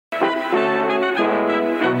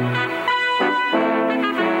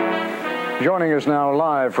Joining us now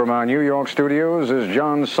live from our New York studios is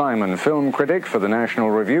John Simon, film critic for the National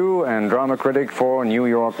Review and drama critic for New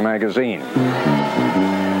York Magazine.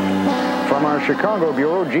 From our Chicago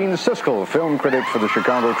bureau, Gene Siskel, film critic for the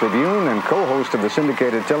Chicago Tribune and co-host of the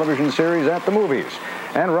syndicated television series At the Movies.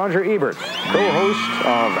 And Roger Ebert, co-host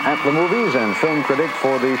of At the Movies and film critic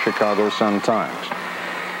for the Chicago Sun-Times.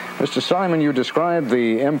 Mr. Simon, you described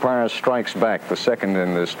The Empire Strikes Back, the second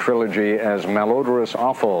in this trilogy, as malodorous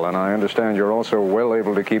awful, and I understand you're also well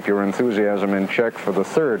able to keep your enthusiasm in check for the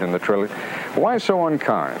third in the trilogy. Why so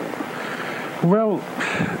unkind? Well,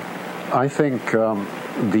 I think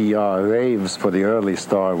the raves for the early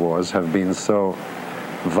Star Wars have been so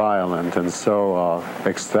violent and so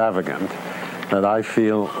extravagant that I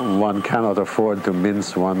feel one cannot afford to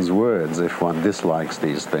mince one's words if one dislikes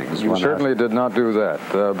these things. You certainly did not do that.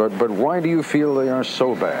 But why do you feel they are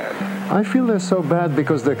so bad? I feel they're so bad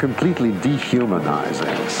because they're completely dehumanizing.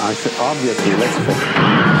 Obviously, let's face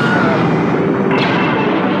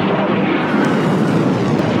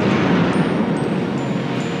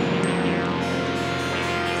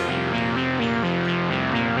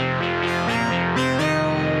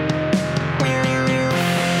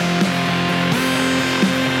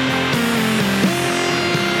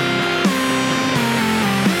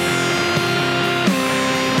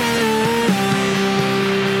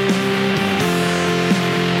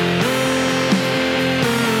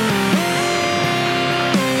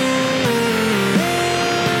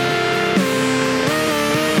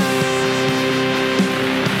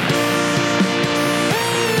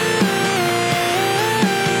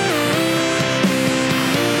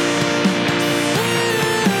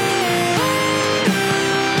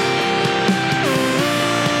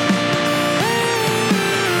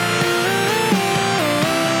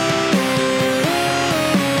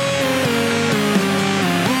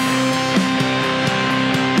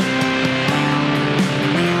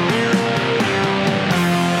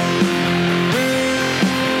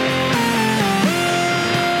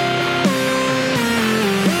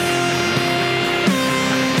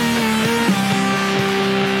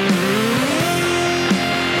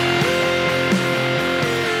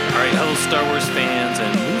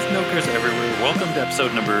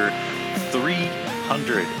episode number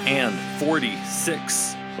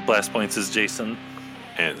 346 of Blast Points is Jason.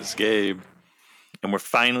 And it's Gabe. And we're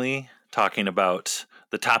finally talking about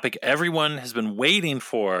the topic everyone has been waiting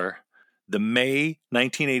for, the May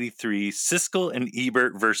 1983 Siskel and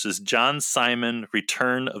Ebert versus John Simon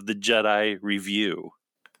Return of the Jedi review.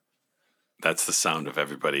 That's the sound of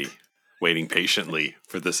everybody waiting patiently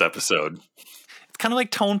for this episode. It's kind of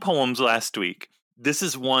like Tone Poems last week. This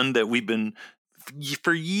is one that we've been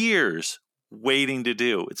for years waiting to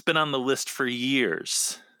do. It's been on the list for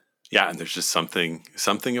years. Yeah, and there's just something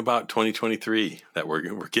about 2023 that we're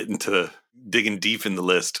getting to digging deep in the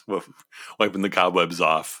list, wiping the cobwebs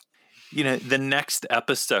off. You know, the next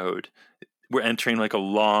episode, we're entering like a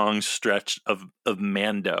long stretch of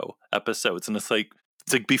Mando episodes, and it's like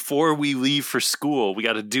before we leave for school, we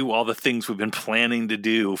got to do all the things we've been planning to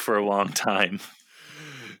do for a long time.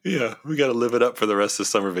 Yeah, we got to live it up for the rest of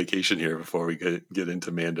summer vacation here before we get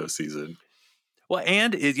into Mando season. Well,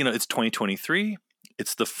 and it's 2023.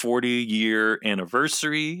 It's the 40-year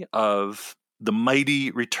anniversary of the mighty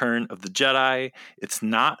Return of the Jedi. It's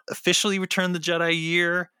not officially Return of the Jedi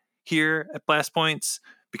year here at Blast Points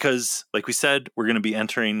because, like we said, we're going to be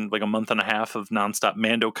entering like a month and a half of nonstop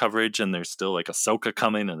Mando coverage, and there's still like Ahsoka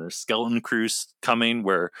coming, and there's Skeleton Crews coming,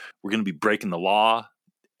 where we're going to be breaking the law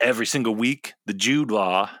every single week, the Jude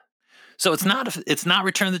Law. So it's not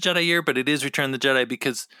Return of the Jedi year, but it is Return of the Jedi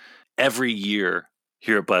because every year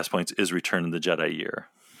here at Blast Points is Return of the Jedi year.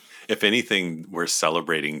 If anything, we're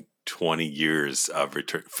celebrating 40 years of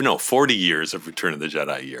Return of the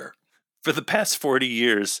Jedi year. For the past 40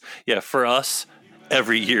 years, yeah, for us,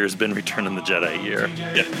 every year has been Return of the Jedi year.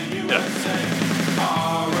 Yeah.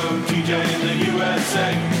 ROTJ in the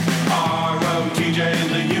USA. ROTJ in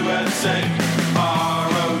the USA.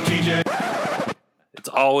 ROTJ. It's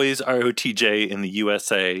always ROTJ in the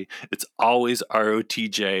USA. It's always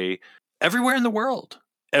ROTJ everywhere in the world,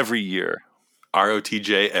 every year.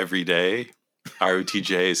 ROTJ every day.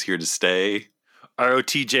 ROTJ is here to stay.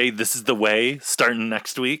 ROTJ, this is the way, starting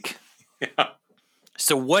next week. Yeah.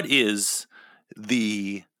 So what is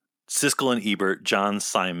the Siskel and Ebert, John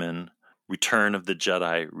Simon, Return of the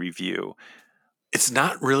Jedi review? It's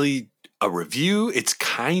not really a review. It's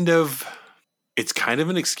kind of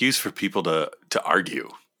an excuse for people to argue,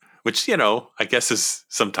 which, I guess is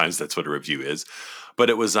sometimes that's what a review is. But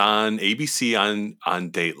it was on ABC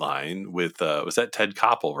on Dateline with, was that Ted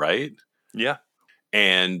Koppel, right? Yeah.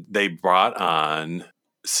 And they brought on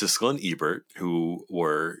Siskel and Ebert, who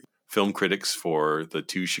were film critics for the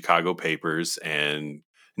two Chicago papers and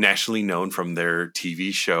nationally known from their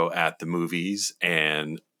TV show At the Movies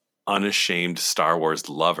and unashamed Star Wars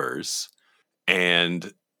lovers,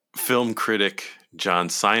 and film critic John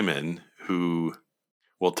Simon, who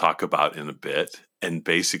we'll talk about in a bit, and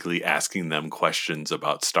basically asking them questions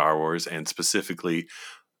about Star Wars and specifically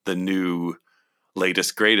the new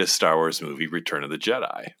latest greatest Star Wars movie, Return of the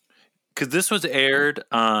Jedi. Because this was aired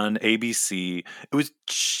on ABC. It was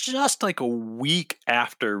just like a week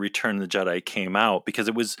after Return of the Jedi came out, because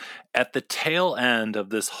it was at the tail end of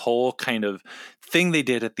this whole kind of thing they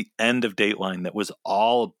did at the end of Dateline that was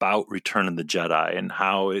all about Return of the Jedi and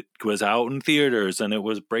how it was out in theaters and it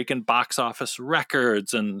was breaking box office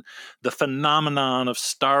records and the phenomenon of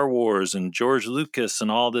Star Wars and George Lucas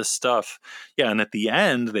and all this stuff. Yeah, and at the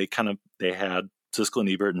end, they had Siskel and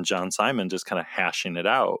Ebert and John Simon just kind of hashing it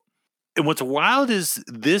out. And what's wild is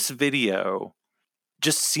this video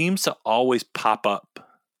just seems to always pop up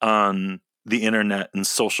on the internet and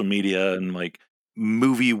social media and like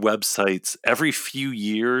movie websites every few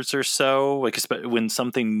years or so. Like when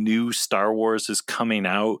something new Star Wars is coming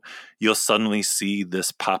out, you'll suddenly see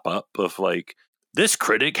this pop up of like, this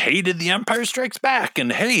critic hated The Empire Strikes Back.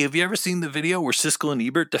 And hey, have you ever seen the video where Siskel and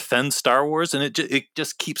Ebert defend Star Wars? And it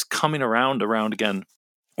just keeps coming around again.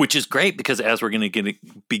 Which is great because as we're going to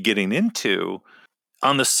be getting into,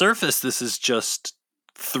 on the surface, this is just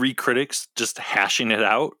three critics just hashing it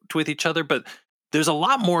out with each other. But there's a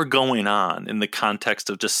lot more going on in the context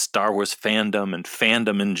of just Star Wars fandom and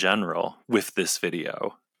fandom in general with this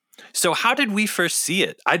video. So how did we first see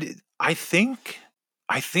it? I think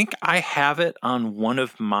I have it on one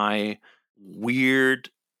of my weird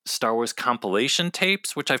Star Wars compilation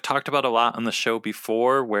tapes, which I've talked about a lot on the show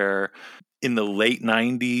before, where in the late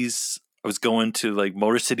 90s, I was going to like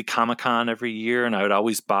Motor City Comic Con every year, and I would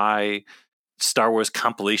always buy Star Wars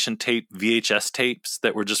compilation tape, VHS tapes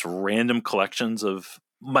that were just random collections of.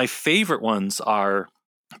 My favorite ones are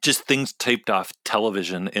just things taped off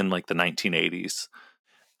television in like the 1980s.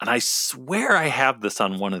 And I swear I have this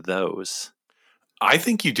on one of those. I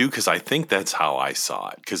think you do, because I think that's how I saw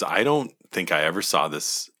it, because I don't think I ever saw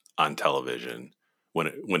this on television when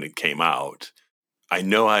it came out. I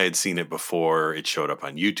know I had seen it before it showed up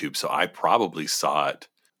on YouTube, so I probably saw it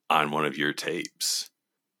on one of your tapes.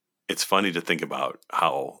 It's funny to think about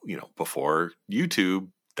how, before YouTube,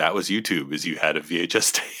 that was YouTube, is you had a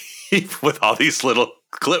VHS tape with all these little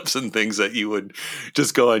clips and things that you would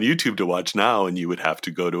just go on YouTube to watch now, and you would have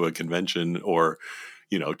to go to a convention or,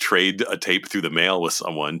 trade a tape through the mail with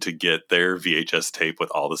someone to get their VHS tape with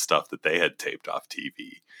all the stuff that they had taped off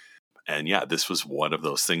TV. And yeah, this was one of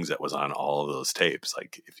those things that was on all of those tapes.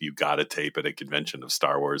 Like if you got a tape at a convention of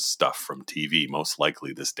Star Wars stuff from TV, most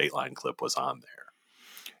likely this Dateline clip was on there.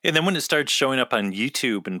 And then when it started showing up on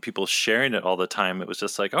YouTube and people sharing it all the time, it was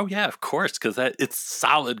just like, oh yeah, of course, because it's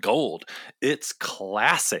solid gold. It's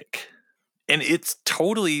classic. And it's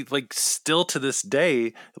totally like still to this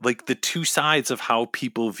day, like the two sides of how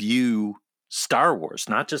people view Star Wars,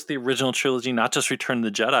 not just the original trilogy, not just Return of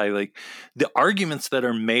the Jedi. Like the arguments that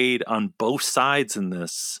are made on both sides in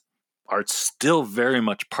this are still very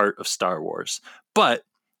much part of Star Wars. But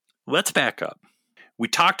let's back up. We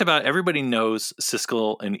talked about, everybody knows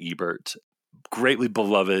Siskel and Ebert, greatly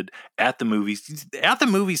beloved At the Movies. At the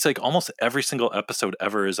Movies, like almost every single episode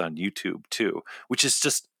ever is on YouTube too, which is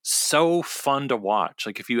just so fun to watch.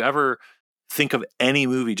 Like if you ever think of any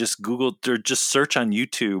movie, just Google or just search on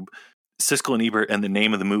YouTube Siskel and Ebert and the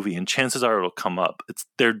name of the movie, and chances are it'll come up.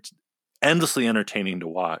 They're endlessly entertaining to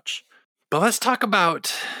watch. But let's talk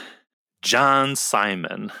about John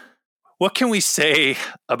Simon. What can we say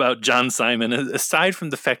about John Simon aside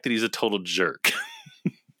from the fact that he's a total jerk?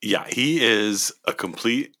 Yeah, he is a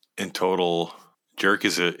complete and total jerk.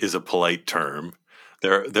 Is a polite term.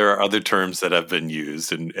 There are other terms that have been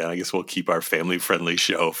used, and I guess we'll keep our family-friendly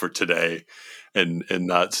show for today and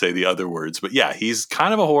not say the other words. But yeah, he's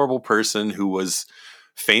kind of a horrible person who was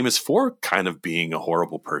famous for kind of being a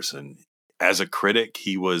horrible person. As a critic,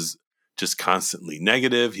 he was just constantly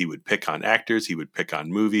negative. He would pick on actors. He would pick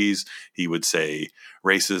on movies. He would say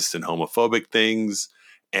racist and homophobic things.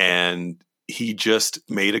 And he just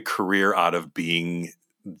made a career out of being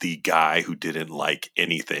the guy who didn't like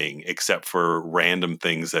anything except for random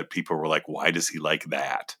things that people were like, why does he like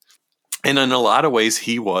that? And in a lot of ways,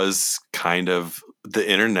 he was kind of the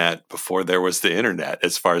internet before there was the internet,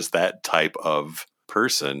 as far as that type of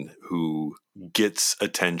person who gets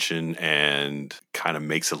attention and kind of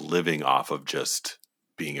makes a living off of just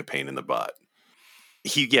being a pain in the butt.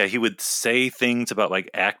 he would say things about like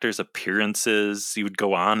actors' appearances. He would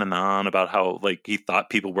go on and on about how like he thought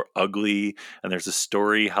people were ugly. And there's a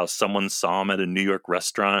story how someone saw him at a New York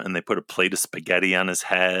restaurant and they put a plate of spaghetti on his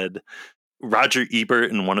head. Roger Ebert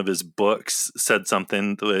in one of his books said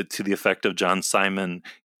something to the effect of John Simon.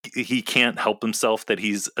 He can't help himself that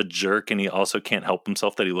he's a jerk, and he also can't help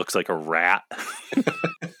himself that he looks like a rat.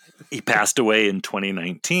 He passed away in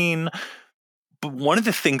 2019. But one of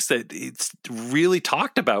the things that it's really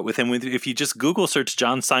talked about with him, if you just Google search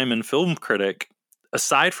John Simon film critic,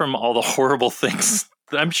 aside from all the horrible things,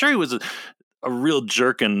 I'm sure he was a real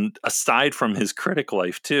jerk, and aside from his critic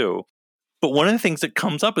life too. But one of the things that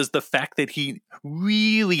comes up is the fact that he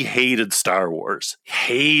really hated Star Wars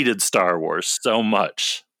so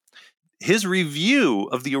much. His review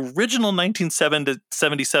of the original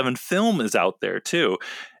 1977 film is out there too.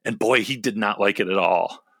 And boy, he did not like it at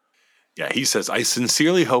all. Yeah, he says, I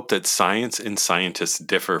sincerely hope that science and scientists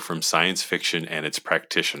differ from science fiction and its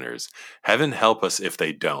practitioners. Heaven help us if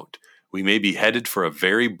they don't. We may be headed for a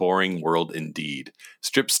very boring world indeed.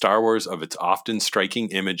 Strip Star Wars of its often striking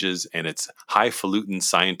images and its highfalutin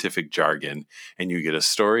scientific jargon, and you get a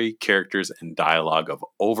story, characters, and dialogue of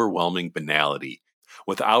overwhelming banality,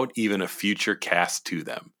 without even a future cast to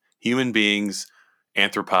them. Human beings,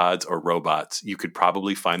 anthropods, or robots, you could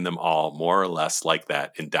probably find them all more or less like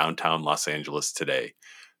that in downtown Los Angeles today.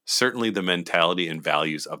 Certainly the mentality and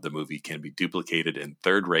values of the movie can be duplicated in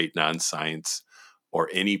third-rate non-science or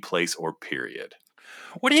any place or period.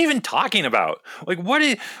 What are you even talking about? Like,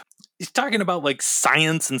 he's talking about like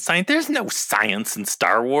science and science. There's no science in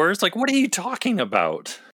Star Wars. Like, what are you talking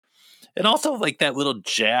about? And also like that little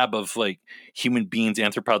jab of like human beings,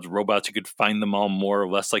 anthropods, robots, you could find them all more or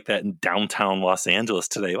less like that in downtown Los Angeles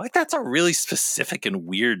today. Like, that's a really specific and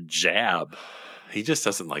weird jab. He just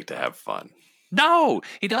doesn't like to have fun. No,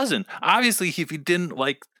 he doesn't. Obviously, if he didn't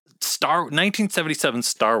like 1977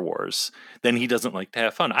 Star Wars, then he doesn't like to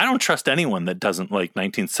have fun. I don't trust anyone that doesn't like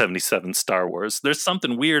 1977 Star Wars. There's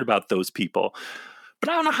something weird about those people. But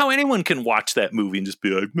I don't know how anyone can watch that movie and just be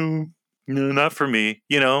like, no, not for me.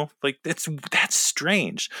 You know, like that's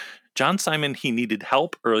strange. John Simon, he needed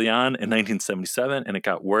help early on in 1977, and it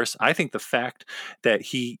got worse. I think the fact that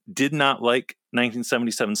he did not like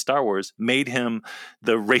 1977 Star Wars made him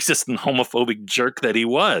the racist and homophobic jerk that he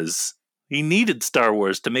was. He needed Star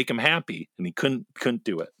Wars to make him happy, and he couldn't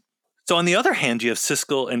do it. So on the other hand, you have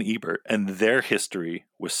Siskel and Ebert and their history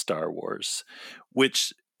with Star Wars,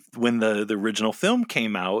 which when the original film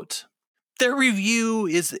came out, their review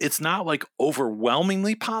it's not like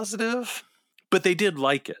overwhelmingly positive, but they did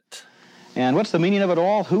like it. And what's the meaning of it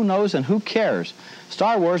all? Who knows and who cares?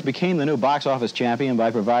 Star Wars became the new box office champion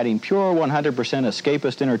by providing pure 100%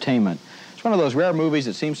 escapist entertainment. It's one of those rare movies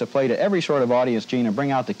that seems to play to every sort of audience, Gene, and bring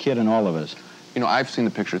out the kid in all of us. You know, I've seen the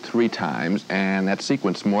picture 3 times, and that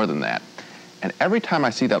sequence more than that. And every time I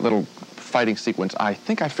see that little fighting sequence, I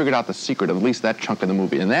think I figured out the secret of at least that chunk of the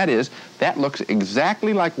movie. And that is, that looks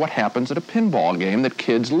exactly like what happens at a pinball game that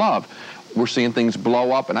kids love. We're seeing things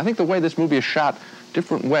blow up, and I think the way this movie is shot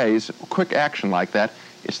different ways, quick action like that,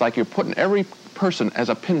 it's like you're putting every person as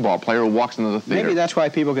a pinball player who walks into the theater. Maybe that's why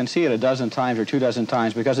people can see it a dozen times or 24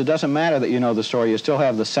 times, because it doesn't matter that you know the story. You still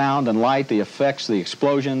have the sound and light, the effects, the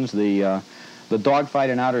explosions, the dogfight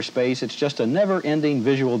in outer space. It's just a never-ending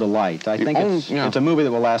visual delight. I think it's a movie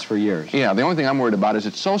that will last for years. Yeah, the only thing I'm worried about is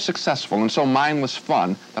it's so successful and so mindless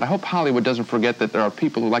fun that I hope Hollywood doesn't forget that there are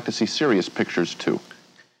people who like to see serious pictures, too.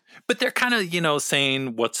 But they're kind of,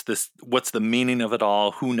 saying what's the meaning of it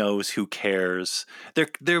all? Who knows? Who cares?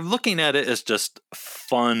 They're looking at it as just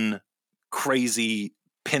fun, crazy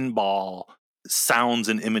pinball sounds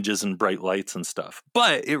and images and bright lights and stuff.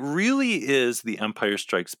 But it really is The Empire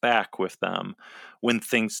Strikes Back with them when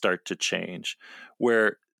things start to change,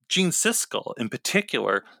 where Gene Siskel in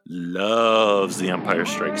particular loves The Empire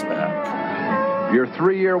Strikes Back. Your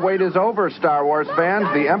 3-year wait is over, Star Wars fans.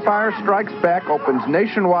 The Empire Strikes Back opens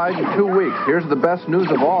nationwide in 2 weeks. Here's the best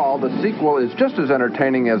news of all. The sequel is just as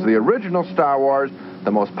entertaining as the original Star Wars,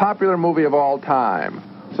 the most popular movie of all time.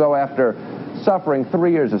 So after suffering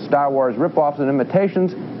 3 years of Star Wars ripoffs and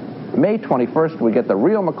imitations, May 21st we get the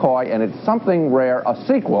real McCoy, and it's something rare, a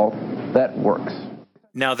sequel that works.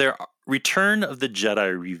 Now, their Return of the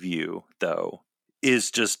Jedi review, though,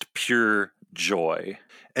 is just pure joy.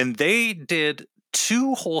 And they did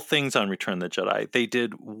 2 whole things on Return of the Jedi. They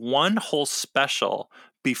did one whole special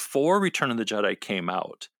before Return of the Jedi came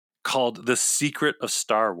out called The Secret of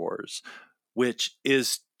Star Wars, which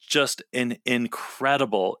is just an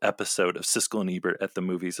incredible episode of Siskel and Ebert at the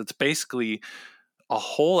movies. It's basically a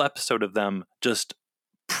whole episode of them just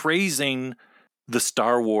praising the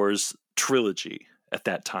Star Wars trilogy at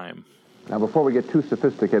that time. Now, before we get too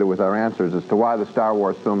sophisticated with our answers as to why the Star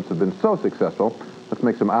Wars films have been so successful, let's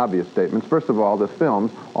make some obvious statements. First of all, the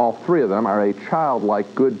films, all three of them, are a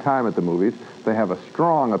childlike good time at the movies. They have a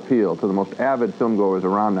strong appeal to the most avid filmgoers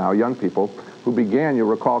around now, young people, who began, you'll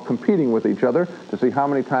recall, competing with each other to see how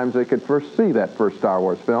many times they could first see that first Star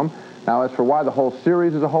Wars film. Now, as for why the whole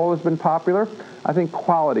series as a whole has been popular, I think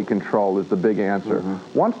quality control is the big answer.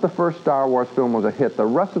 Once the first Star Wars film was a hit, the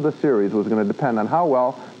rest of the series was going to depend on how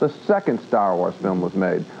well the second Star Wars film was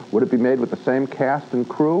made. Would it be made with the same cast and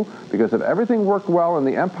crew? Because if everything worked well in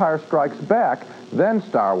The Empire Strikes Back, then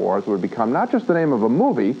Star Wars would become not just the name of a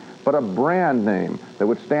movie, but a brand name that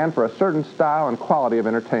would stand for a certain style and quality of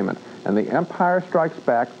entertainment. And The Empire Strikes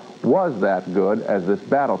Back was that good, as this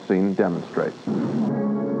battle scene demonstrates.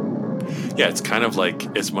 Yeah, it's kind of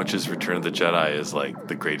like, as much as Return of the Jedi is like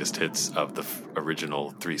the greatest hits of the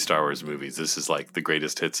original three Star Wars movies, this is like the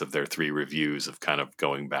greatest hits of their three reviews, of kind of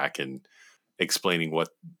going back and explaining what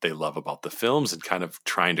they love about the films and kind of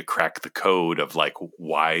trying to crack the code of like,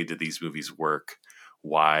 why do these movies work?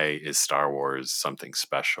 Why is Star Wars something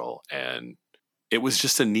special? And it was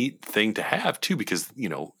just a neat thing to have too, because, you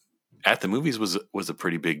know, at the movies was a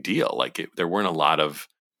pretty big deal. Like there weren't a lot of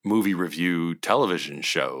movie review television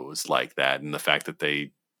shows like that, and the fact that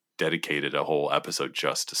they dedicated a whole episode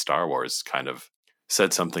just to Star Wars kind of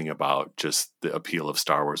said something about just the appeal of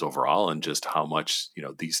Star Wars overall, and just how much, you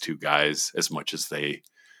know, these two guys, as much as they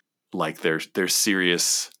like their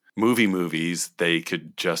serious movies, they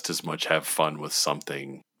could just as much have fun with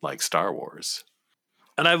something like Star Wars.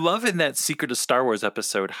 And I love in that Secret of Star Wars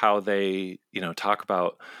episode how they, you know, talk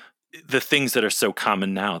about the things that are so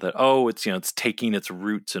common now, that, oh, it's, you know, it's taking its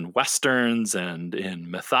roots in Westerns and in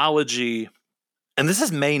mythology. And this is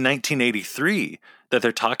May 1983 that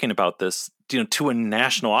they're talking about this, you know, to a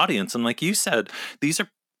national audience. And like you said, these are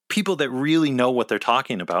people that really know what they're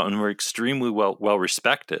talking about and were extremely well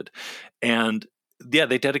respected. And yeah,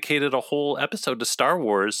 they dedicated a whole episode to Star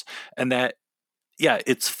Wars, and that, yeah,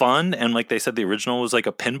 it's fun. And like they said, the original was like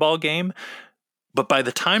a pinball game. But by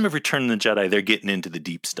the time of Return of the Jedi, they're getting into the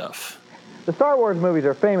deep stuff. The Star Wars movies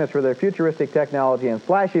are famous for their futuristic technology and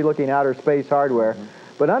flashy-looking outer space hardware.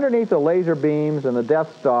 But underneath the laser beams and the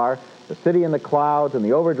Death Star, the city in the clouds, and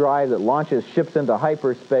the overdrive that launches ships into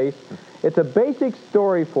hyperspace, it's a basic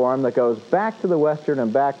story form that goes back to the Western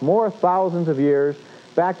and back more thousands of years,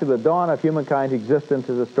 back to the dawn of humankind's existence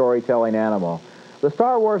as a storytelling animal. The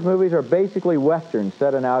Star Wars movies are basically Westerns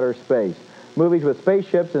set in outer space. Movies with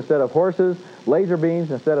spaceships instead of horses, laser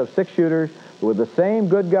beams instead of six-shooters, with the same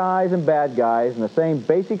good guys and bad guys and the same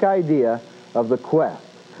basic idea of the quest.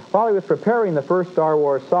 While he was preparing the first Star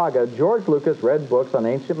Wars saga, George Lucas read books on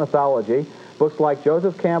ancient mythology, books like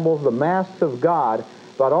Joseph Campbell's The Masks of God,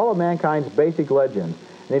 about all of mankind's basic legends.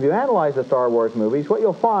 And if you analyze the Star Wars movies, what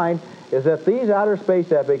you'll find is that these outer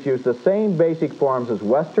space epics use the same basic forms as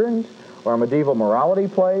Westerns, or medieval morality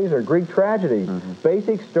plays, or Greek tragedies.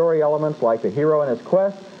 Basic story elements like the hero and his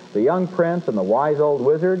quest, the young prince and the wise old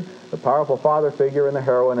wizard, the powerful father figure and the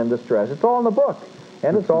heroine in distress. It's all in the book,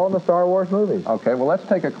 and it's all in the Star Wars movies. Okay, well, let's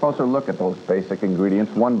take a closer look at those basic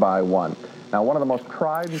ingredients one by one. Now, one of the most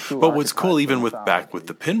tried and true... But what's cool, even with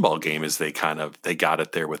the pinball game, is they got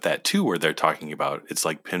it there with that too, where they're talking about, it's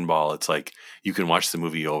like pinball. It's like you can watch the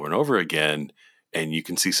movie over and over again, and you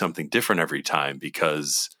can see something different every time,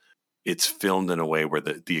 because it's filmed in a way where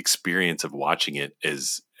the experience of watching it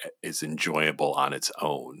is enjoyable on its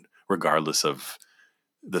own, regardless of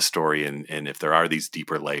the story and if there are these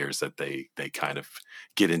deeper layers that they kind of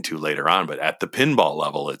get into later on. But at the pinball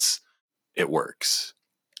level, it works.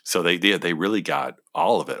 So they really got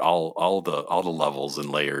all of it, all the levels and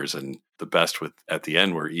layers, and the best with at the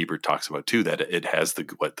end where Ebert talks about too, that it has the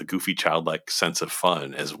goofy childlike sense of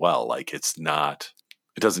fun as well. Like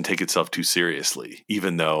it doesn't take itself too seriously,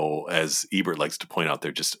 even though, as Ebert likes to point out,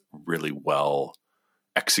 they're just really well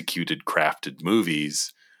executed, crafted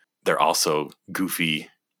movies. They're also goofy,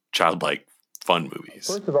 childlike, fun movies.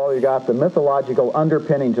 First of all, you got the mythological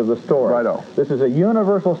underpinnings of the story. Righto. This is a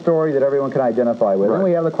universal story that everyone can identify with. Right. Then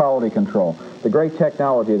we have the quality control, the great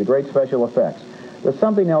technology, the great special effects. There's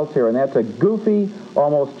something else here, and that's a goofy,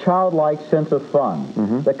 almost childlike sense of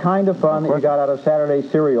fun. The kind of fun that you got out of Saturday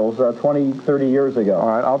serials 20, 30 years ago. All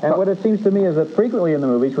right, and what it seems to me is that frequently in the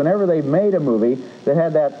movies, whenever they made a movie that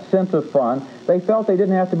had that sense of fun, they felt they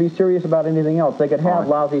didn't have to be serious about anything else. They could have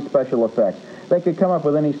lousy special effects. They could come up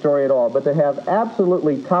with any story at all, but to have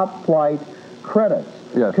absolutely top-flight credits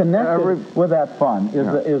Yes. Connected with that fun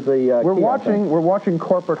is the we're key, watching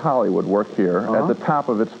corporate Hollywood work here at the top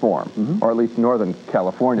of its form, or at least Northern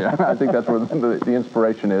California. I think that's where the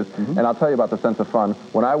inspiration is. And I'll tell you about the sense of fun.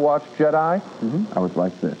 When I watched Jedi, I was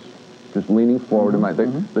like this, just leaning forward in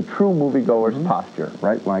the true moviegoer's posture,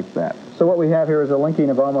 right like that. So what we have here is a linking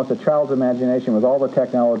of almost a child's imagination with all the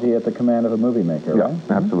technology at the command of a movie maker, right?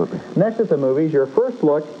 Yeah, absolutely. Next at the movies, your first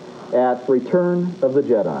look at Return of the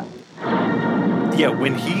Jedi. Yeah,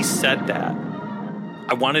 when he said that,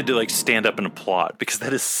 I wanted to stand up and applaud because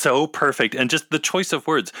that is so perfect. And just the choice of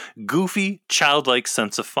words, goofy, childlike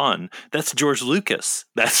sense of fun. That's George Lucas.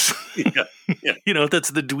 That's,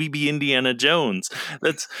 that's the dweeby Indiana Jones.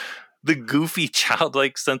 That's the goofy,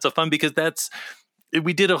 childlike sense of fun because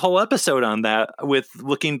we did a whole episode on that with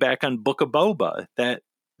looking back on Book of Boba.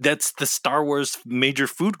 That's the Star Wars major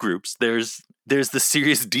food groups. There's the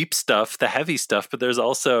serious deep stuff, the heavy stuff, but there's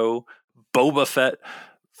also Boba Fett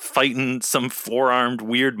fighting some four-armed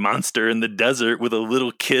weird monster in the desert with a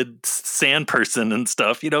little kid sand person and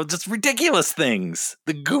stuff, just ridiculous things.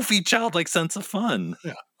 The goofy childlike sense of fun.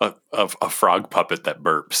 Yeah. A frog puppet that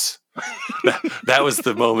burps. that was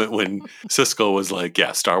the moment when Siskel was like,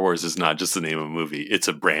 yeah, Star Wars is not just the name of a movie. It's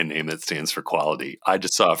a brand name that stands for quality. I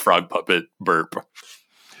just saw a frog puppet burp.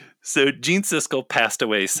 So Gene Siskel passed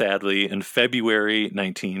away, sadly, in February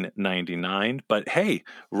 1999. But hey,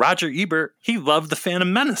 Roger Ebert, he loved The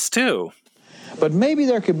Phantom Menace, too. But maybe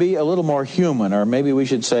there could be a little more human, or maybe we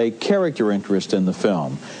should say character interest in the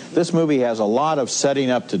film. This movie has a lot of setting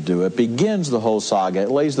up to do. It begins the whole saga.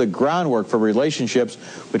 It lays the groundwork for relationships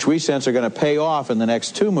which we sense are going to pay off in the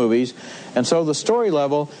next two movies. And so the story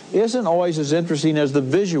level isn't always as interesting as the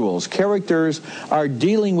visuals. Characters are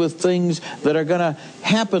dealing with things that are going to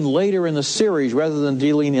happen later in the series rather than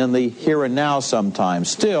dealing in the here and now sometimes.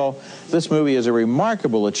 Still, this movie is a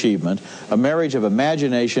remarkable achievement, a marriage of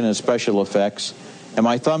imagination and special effects, and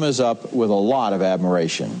my thumb is up with a lot of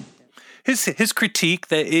admiration. His critique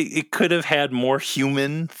that it could have had more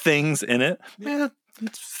human things in it,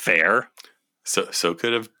 it's fair. So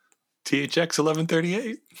could have THX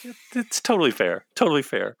 1138. It's totally fair. Totally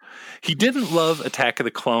fair. He didn't love Attack of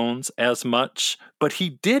the Clones as much, but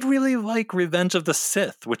he did really like Revenge of the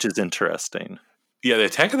Sith, which is interesting. Yeah, the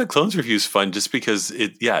Attack of the Clones review is fun just because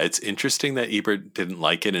it's interesting that Ebert didn't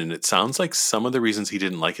like it, and it sounds like some of the reasons he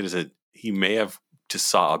didn't like it is that he may have just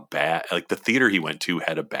saw a bad, the theater he went to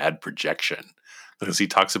had a bad projection because he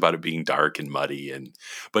talks about it being dark and muddy,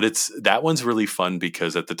 but that one's really fun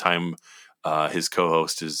because at the time his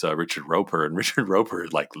co-host is Richard Roper, and Richard Roper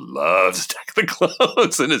loves Attack of the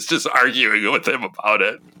Clones and is just arguing with him about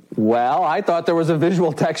it. Well, I thought there was a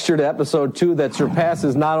visual texture to episode 2 that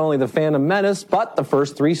surpasses not only The Phantom Menace, but the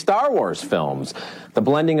first 3 Star Wars films. The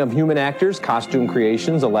blending of human actors, costume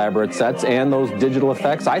creations, elaborate sets, and those digital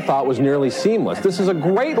effects I thought was nearly seamless. This is a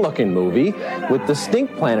great-looking movie with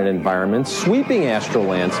distinct planet environments, sweeping astral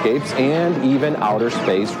landscapes, and even outer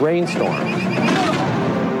space rainstorms.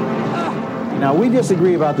 Now, we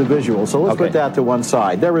disagree about the visuals, so let's put that to one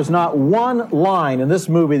side. There is not one line in this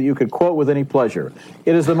movie that you could quote with any pleasure.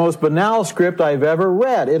 It is the most banal script I've ever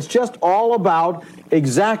read. It's just all about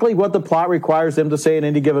exactly what the plot requires them to say at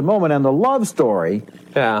any given moment, and the love story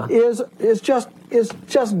is just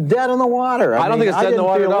dead in the water. I don't think it's dead in the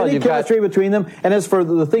water at all. Any chemistry between them, and as for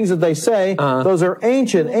the things that they say, those are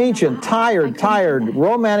ancient, tired,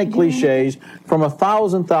 romantic cliches from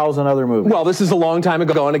 1,000 other movies. Well, this is a long time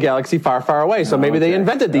ago in a galaxy far, far away, so maybe they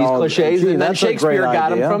invented these cliches, and then Shakespeare got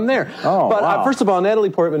them from there. First of all, Natalie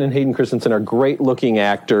Portman and Hayden Christensen are great-looking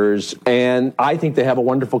actors, and I think they have a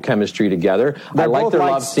wonderful chemistry together. I like their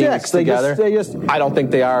love scenes together. I don't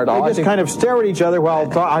think they are at all. They just kind of stare at each other while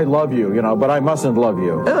I love you, but I mustn't love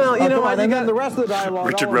you. Well, you know what? And then the rest of the dialogue.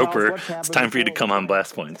 Richard Roper, it's time for you to come on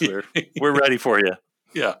Blast Points. We're ready for you.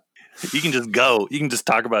 Yeah. You can just go. You can just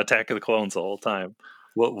talk about Attack of the Clones the whole time.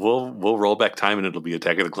 We'll roll back time and it'll be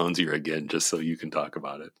Attack of the Clones year again, just so you can talk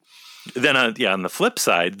about it. Then, on the flip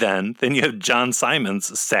side, then you have John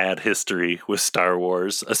Simon's sad history with Star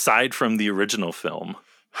Wars, aside from the original film.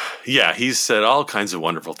 Yeah, he's said all kinds of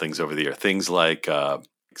wonderful things over the year. Things like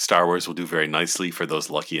Star Wars will do very nicely for those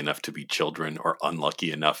lucky enough to be children or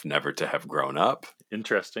unlucky enough never to have grown up.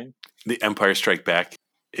 Interesting. The Empire Strike Back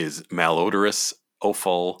is malodorous,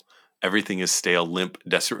 offal. Everything is stale, limp,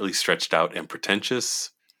 desperately stretched out, and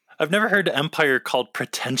pretentious. I've never heard Empire called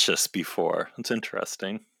pretentious before. That's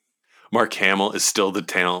interesting. Mark Hamill is still the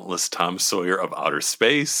talentless Tom Sawyer of outer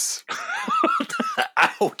space.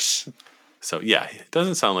 Ouch. So, yeah, it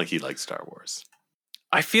doesn't sound like he likes Star Wars.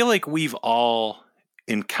 I feel like we've all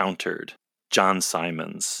encountered John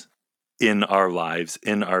Simons in our lives,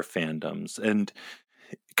 in our fandoms. And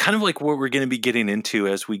kind of like what we're going to be getting into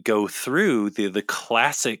as we go through the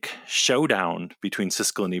classic showdown between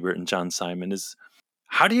Siskel and Ebert and John Simon is,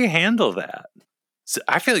 how do you handle that? So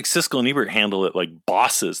I feel like Siskel and Ebert handle it like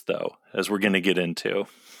bosses, though, as we're going to get into.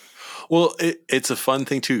 Well, it's a fun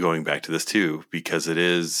thing, too, going back to this, too, because it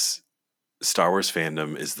is Star Wars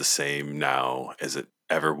fandom is the same now as it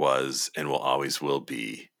ever was and will always will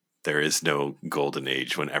be. There is no golden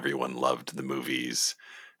age when everyone loved the movies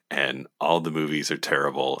and all the movies are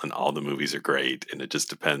terrible and all the movies are great. And it just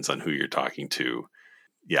depends on who you're talking to.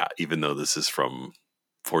 Yeah, even though this is from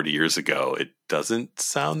 40 years ago, it doesn't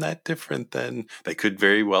sound that different than they could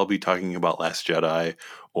very well be talking about Last Jedi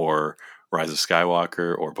or Rise of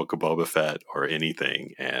Skywalker or Book of Boba Fett or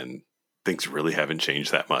anything. And things really haven't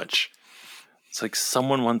changed that much. It's like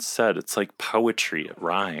someone once said, it's like poetry. It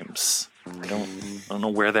rhymes. I don't know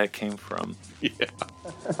where that came from. Yeah.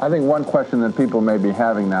 I think one question that people may be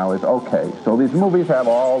having now is, okay, so these movies have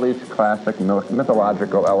all these classic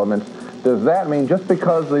mythological elements. Does that mean just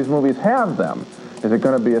because these movies have them, is it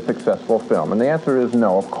going to be a successful film? And the answer is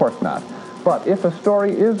no, of course not. But if a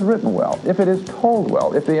story is written well, if it is told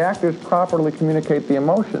well, if the actors properly communicate the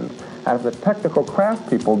emotions, and if the technical craft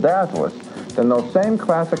people dazzle us, then those same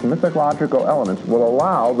classic mythological elements will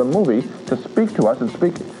allow the movie to speak to us and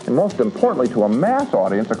speak, and most importantly, to a mass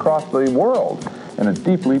audience across the world in a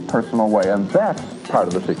deeply personal way. And that's part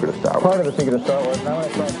of the secret of Star Wars. Part of the secret of Star Wars. Now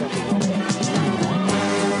let's talk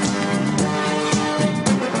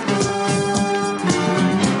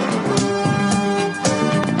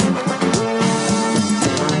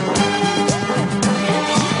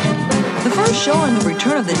showing of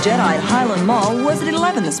Return of the Jedi at Highland Mall was at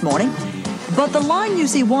 11 this morning, but the line you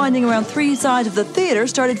see winding around three sides of the theater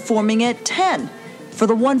started forming at 10 for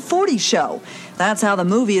the 1:40 show. That's how the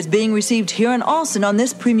movie is being received here in Austin on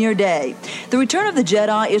this premiere day. The Return of the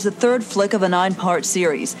Jedi is the third flick of a 9-part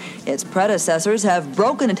series. Its predecessors have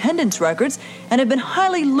broken attendance records and have been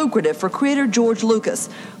highly lucrative for creator George Lucas.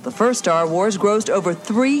 The first Star Wars grossed over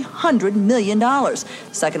 $300 million,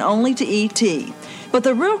 second only to E.T. But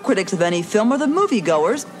the real critics of any film are the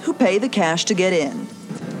moviegoers who pay the cash to get in.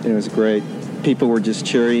 It was great. People were just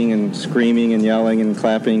cheering and screaming and yelling and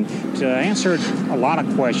clapping. It answered a lot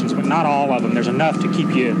of questions, but not all of them. There's enough to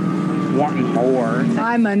keep you wanting more.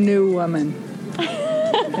 I'm a new woman.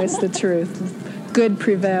 It's the truth. Good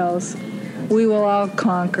prevails. We will all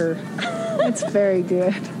conquer. It's very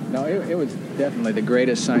good. No, it was definitely the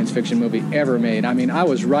greatest science fiction movie ever made. I mean, I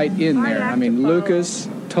was right in there. I mean, Lucas,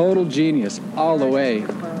 total genius all the way.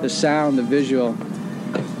 The sound, the visual.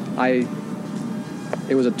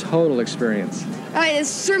 It was a total experience. I mean, it's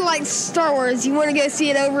sort of like Star Wars. You want to go see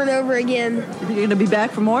it over and over again. You're going to be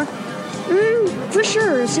back for more? For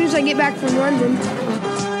sure, as soon as I get back from London.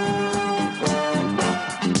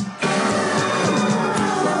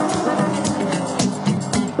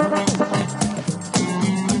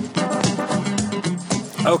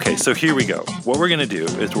 Okay, so here we go. What we're going to do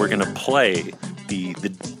is we're going to play the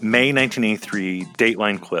May 1983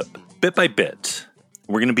 Dateline clip bit by bit.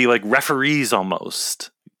 We're going to be like referees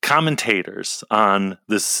almost, commentators on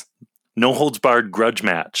this no-holds-barred grudge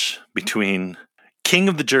match between King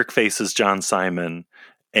of the Jerk Faces, John Simon,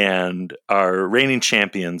 and our reigning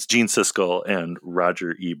champions, Gene Siskel and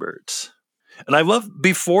Roger Ebert. And I love,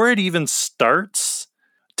 before it even starts,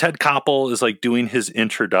 Ted Koppel is like doing his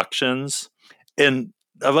introductions. And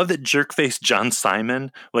I love that Jerkface John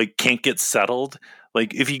Simon like can't get settled.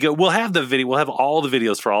 Like if you go, we'll have the video, we'll have all the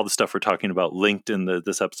videos for all the stuff we're talking about linked in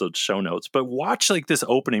this episode's show notes. But watch like this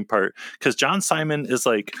opening part because John Simon is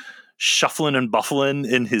like shuffling and buffling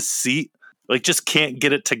in his seat, like just can't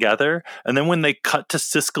get it together. And then when they cut to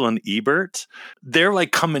Siskel and Ebert, they're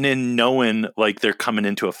like coming in knowing like they're coming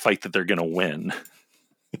into a fight that they're going to win.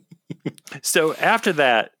 So after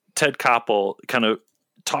that, Ted Koppel kind of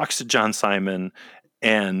talks to John Simon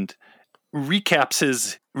and recaps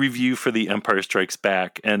his review for The Empire Strikes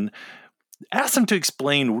Back and asks him to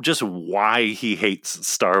explain just why he hates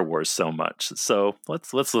Star Wars so much. So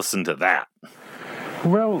let's listen to that.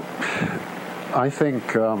 Well, I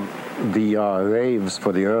think the raves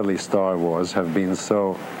for the early Star Wars have been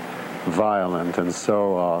so violent and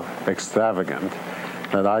so extravagant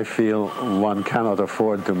that I feel one cannot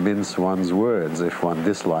afford to mince one's words if one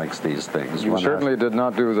dislikes these things. You certainly did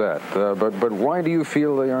not do that. But why do you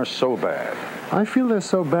feel they are so bad? I feel they're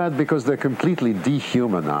so bad because they're completely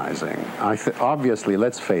dehumanizing. Obviously,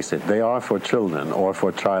 let's face it, they are for children or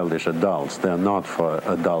for childish adults. They're not for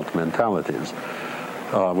adult mentalities,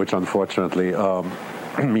 which unfortunately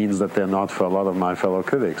means that they're not for a lot of my fellow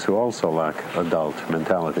critics who also lack adult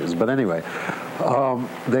mentalities. But anyway,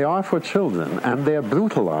 they are for children, and they're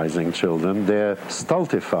brutalizing children, they're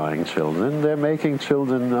stultifying children, they're making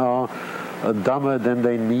children dumber than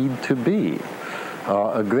they need to be.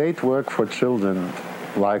 A great work for children,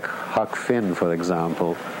 like Huck Finn, for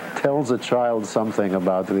example, tells a child something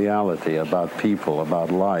about reality, about people,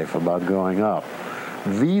 about life, about growing up.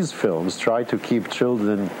 These films try to keep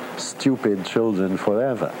children stupid children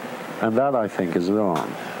forever, and that, I think, is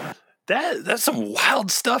wrong. That's some wild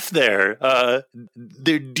stuff there.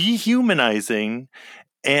 They're dehumanizing,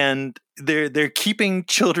 and they're keeping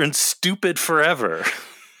children stupid forever.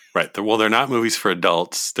 Right. Well, they're not movies for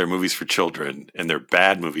adults. They're movies for children, and they're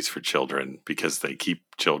bad movies for children because they keep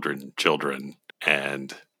children,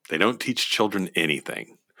 and they don't teach children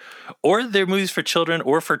anything. Or they're movies for children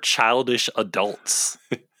or for childish adults.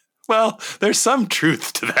 Well, there's some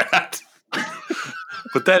truth to that.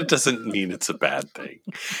 But that doesn't mean it's a bad thing.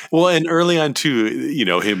 Well, and early on, too,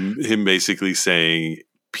 him basically saying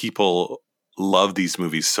people love these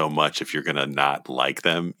movies so much, if you're going to not like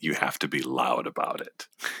them, you have to be loud about it.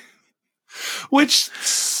 Which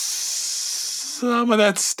some of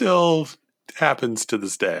that still happens to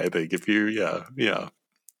this day, I think. If you, yeah.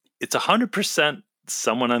 It's 100%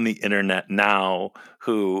 someone on the internet now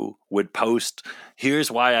who would post,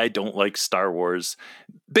 here's why I don't like Star Wars.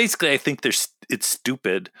 Basically, I think it's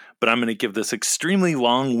stupid, but I'm going to give this extremely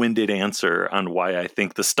long-winded answer on why I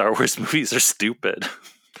think the Star Wars movies are stupid.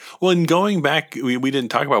 Well, and going back, we didn't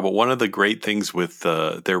talk about, but one of the great things with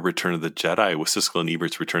their Return of the Jedi, with Siskel and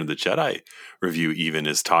Ebert's Return of the Jedi review even,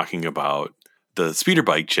 is talking about the speeder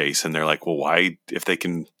bike chase. And they're like, well, why, if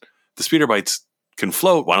the speeder bikes can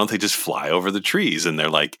float, why don't they just fly over the trees? And they're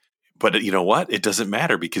like, but you know what? It doesn't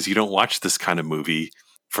matter, because you don't watch this kind of movie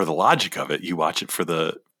for the logic of it. You watch it for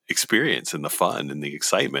the experience and the fun and the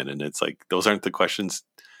excitement. And it's like, those aren't the questions.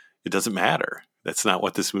 It doesn't matter. That's not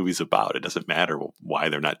what this movie's about. It doesn't matter why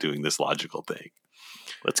they're not doing this logical thing.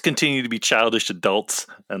 Let's continue to be childish adults,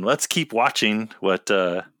 and let's keep watching what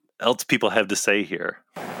else people have to say here.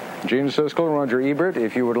 Gene Siskel, Roger Ebert,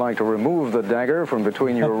 if you would like to remove the dagger from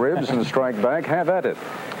between your ribs and strike back, have at it.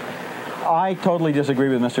 I totally disagree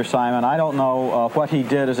with Mr. Simon. I don't know what he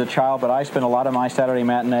did as a child, but I spent a lot of my Saturday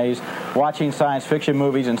matinees watching science fiction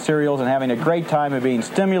movies and serials and having a great time of being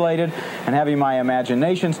stimulated and having my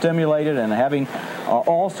imagination stimulated and having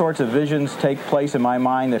all sorts of visions take place in my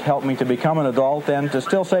mind that helped me to become an adult and to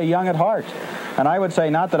still say young at heart. And I would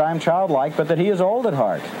say not that I'm childlike, but that he is old at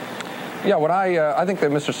heart. Yeah, I think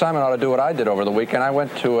that Mr. Simon ought to do what I did over the weekend. I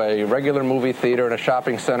went to a regular movie theater in a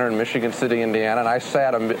shopping center in Michigan City, Indiana, and I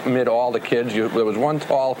sat amid all the kids. There was one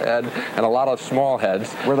tall head and a lot of small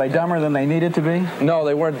heads. Were they dumber than they needed to be? No,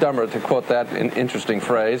 they weren't dumber, to quote that interesting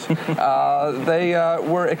phrase. They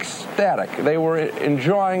were ecstatic. They were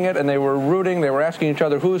enjoying it, and they were rooting. They were asking each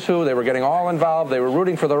other who's who. They were getting all involved. They were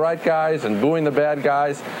rooting for the right guys and booing the bad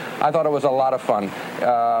guys. I thought it was a lot of fun.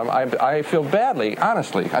 I feel badly,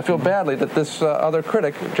 honestly. I feel badly that this other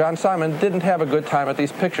critic, John Simon, didn't have a good time at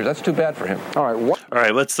these pictures. That's too bad for him. All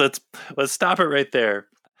right, let's stop it right there.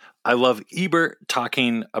 I love Ebert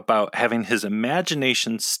talking about having his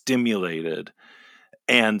imagination stimulated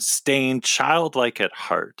and staying childlike at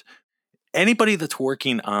heart. Anybody that's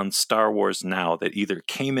working on Star Wars now that either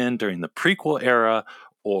came in during the prequel era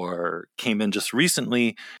or came in just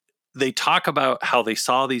recently, they talk about how they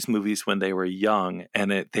saw these movies when they were young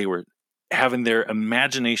and they were having their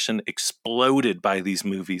imagination exploded by these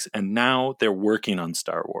movies, and now they're working on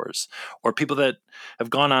Star Wars. Or people that have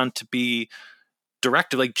gone on to be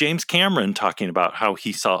director, like James Cameron, talking about how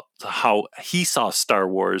he saw Star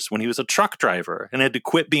Wars when he was a truck driver and had to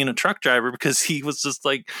quit being a truck driver because he was just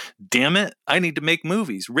like, damn it, I need to make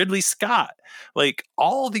movies. Ridley Scott, like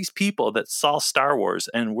all these people that saw Star Wars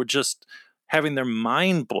and were just having their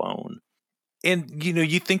mind blown. And,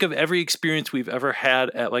 you think of every experience we've ever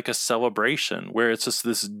had at like a celebration where it's just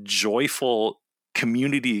this joyful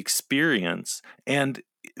community experience and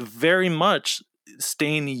very much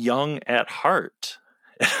staying young at heart.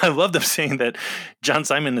 I love them saying that John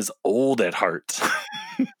Simon is old at heart.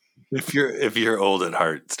 If you're old at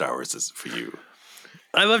heart, Star Wars isn't for you.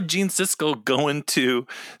 I love Gene Siskel going to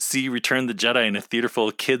see Return of the Jedi in a theater full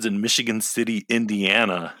of kids in Michigan City,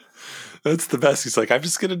 Indiana. That's the best. He's like, I'm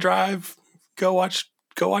just going to drive. Go watch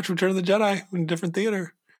Return of the Jedi in a different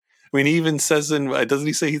theater. I mean, he even says doesn't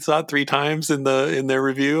he say he saw it 3 times in their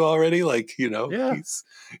review already? Like, yeah. He's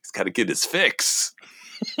got to get his fix.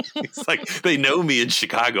 He's like, they know me in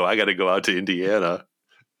Chicago. I got to go out to Indiana.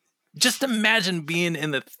 Just imagine being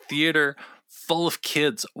in the theater full of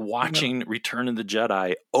kids watching Return of the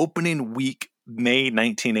Jedi opening week May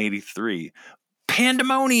 1983.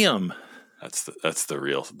 Pandemonium. That's the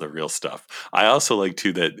real stuff. I also like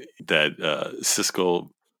too that Siskel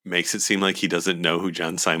makes it seem like he doesn't know who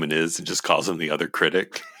John Simon is and just calls him the other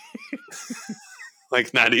critic.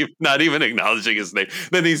 Like not even acknowledging his name.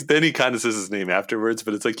 Then he kind of says his name afterwards,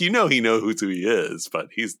 but it's like he knows who he is, but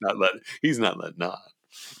he's not letting on.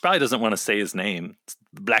 He probably doesn't want to say his name. It's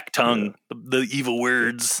the black tongue, the evil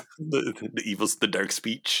words, the dark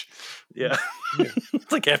speech. Yeah.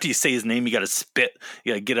 It's like after you say his name, you got to spit.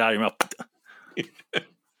 You got to get it out of your mouth.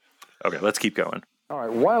 Okay, let's keep going. All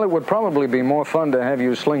right, while it would probably be more fun to have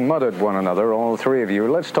you sling mud at one another, all three of you,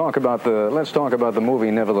 let's talk about the movie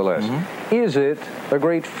nevertheless. Mm-hmm. Is it a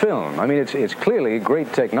great film? I mean, it's clearly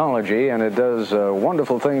great technology, and it does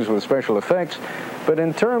wonderful things with special effects, but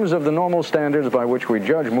in terms of the normal standards by which we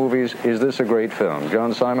judge movies, is this a great film?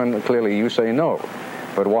 John Simon, clearly you say no,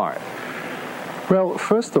 but why? Well,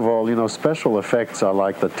 first of all, special effects are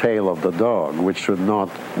like the tail of the dog, which should not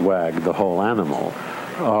wag the whole animal.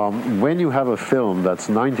 When you have a film that's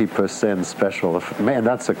 90% special, and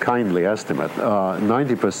that's a kindly estimate,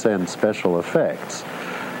 90% special effects,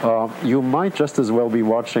 you might just as well be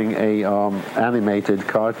watching a animated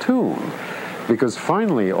cartoon, because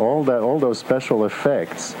finally all those special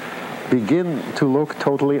effects begin to look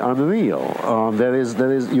totally unreal.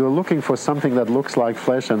 You're looking for something that looks like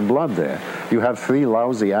flesh and blood there. You have three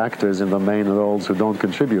lousy actors in the main roles who don't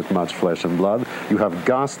contribute much flesh and blood. You have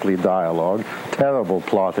ghastly dialogue, terrible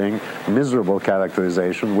plotting, miserable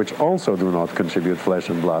characterization, which also do not contribute flesh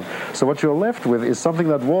and blood. So what you're left with is something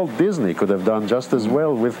that Walt Disney could have done just as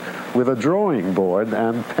well with a drawing board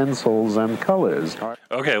and pencils and colors.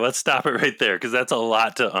 Okay, let's stop it right there, because that's a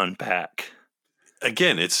lot to unpack.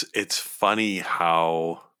 Again, it's funny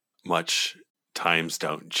how much times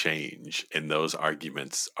don't change, and those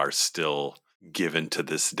arguments are still given to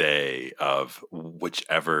this day of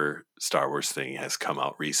whichever Star Wars thing has come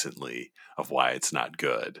out recently of why it's not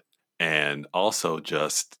good. And also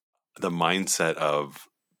just the mindset of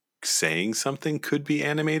saying something could be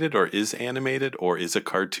animated or is a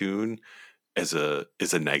cartoon is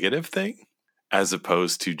a negative thing, as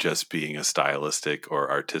opposed to just being a stylistic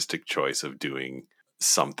or artistic choice of doing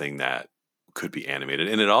something that could be animated.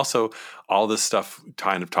 And it also, all this stuff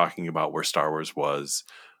kind of talking about where Star Wars was,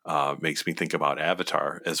 makes me think about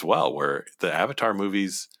Avatar as well, where the Avatar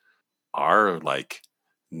movies are like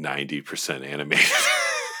 90%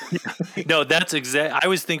 animated. No, that's I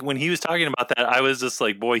was thinking when he was talking about that, I was just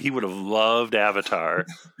like, boy, he would have loved Avatar.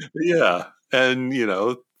 Yeah. And,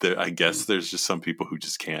 I guess there's just some people who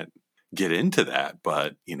just can't get into that,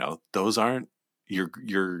 but those aren't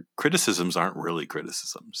your criticisms aren't really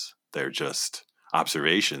criticisms. They're just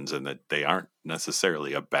observations, and that they aren't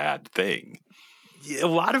necessarily a bad thing. Yeah, a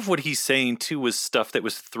lot of what he's saying too was stuff that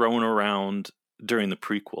was thrown around during the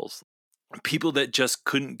prequels. People that just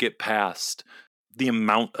couldn't get past the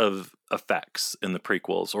amount of effects in the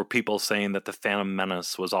prequels, or people saying that the Phantom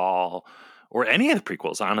Menace was all, or any of the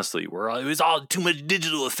prequels, honestly, it was all too much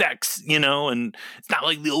digital effects, and it's not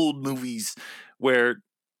like the old movies where,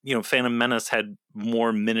 Phantom Menace had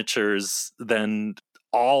more miniatures than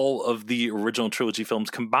all of the original trilogy films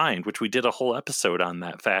combined, which we did a whole episode on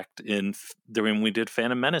that fact when we did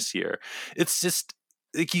Phantom Menace year. It's just,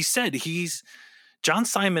 like he said, John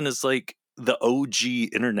Simon is like the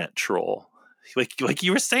OG internet troll. Like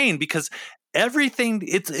you were saying, because everything,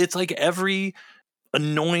 it's like every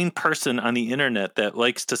annoying person on the internet that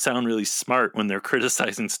likes to sound really smart when they're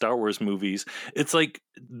criticizing Star Wars movies. It's like,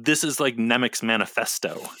 this is like Nemec's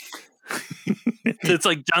manifesto. It's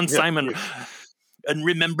like John Simon. And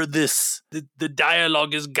remember this, the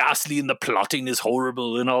dialogue is ghastly and the plotting is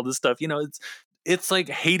horrible and all this stuff. It's like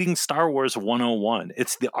hating Star Wars 101.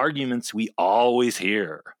 It's the arguments we always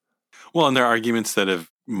hear. Well, and there are arguments that have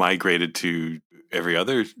migrated to every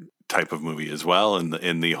other type of movie as well,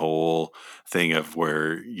 and the whole thing of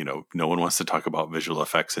where no one wants to talk about visual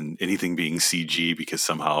effects and anything being CG, because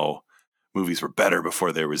somehow movies were better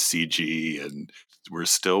before there was CG, and we're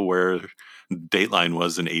still where Dateline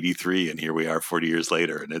was in '83, and here we are 40 years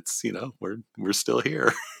later, and it's we're still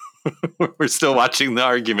here. We're still watching the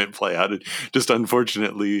argument play out. Just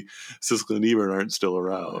unfortunately, Siskel and Ebert aren't still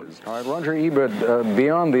around. All right, Roger Ebert,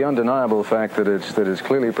 beyond the undeniable fact that it's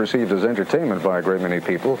clearly perceived as entertainment by a great many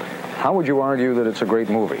people, how would you argue that it's a great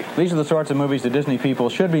movie? These are the sorts of movies that Disney people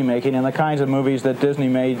should be making, and the kinds of movies that Disney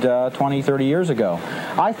made 20, 30 years ago.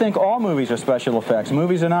 I think all movies are special effects.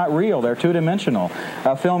 Movies are not real. They're two-dimensional.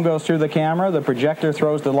 A film goes through the camera, the projector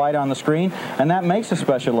throws the light on the screen, and that makes a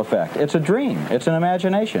special effect. It's a dream. It's an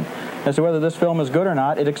imagination. As to whether this film is good or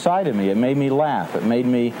not, it excited me. It made me laugh. It made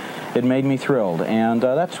me it made me thrilled. And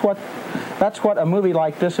that's what a movie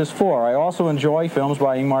like this is for. I also enjoy films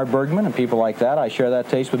by Ingmar Bergman and people like that. I share that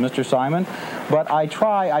taste with Mr. Simon. But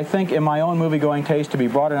I think, in my own movie-going taste to be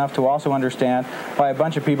broad enough to also understand why a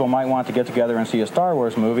bunch of people might want to get together and see a Star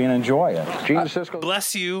Wars movie and enjoy it. Gene Siskel.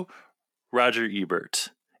 Bless you, Roger Ebert.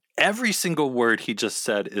 Every single word he just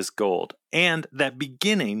said is gold. And that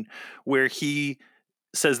beginning where he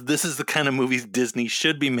says this is the kind of movies Disney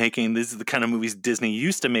should be making, this is the kind of movies Disney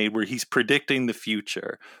used to make, where he's predicting the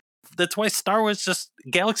future. That's why Star Wars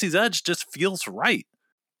Galaxy's Edge just feels right.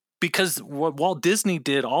 Because what Walt Disney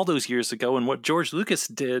did all those years ago and what George Lucas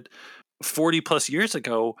did 40 plus years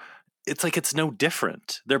ago, it's like it's no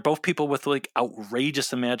different. They're both people with like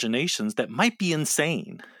outrageous imaginations that might be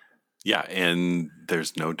insane. Yeah, and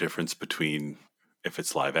there's no difference between if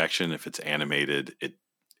it's live action, if it's animated, it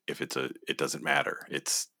doesn't matter.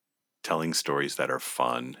 It's telling stories that are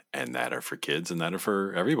fun and that are for kids and that are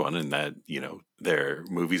for everyone, and that, they're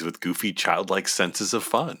movies with goofy childlike senses of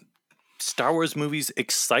fun. Star Wars movies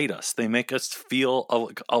excite us. They make us feel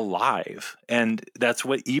alive. And that's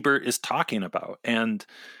what Ebert is talking about. And,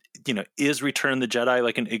 is Return of the Jedi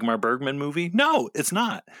like an Ingmar Bergman movie? No, it's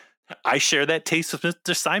not. I share that taste with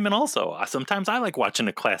Mr. Simon also. Sometimes I like watching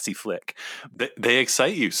a classy flick. They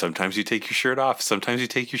excite you. Sometimes you take your shirt off. Sometimes you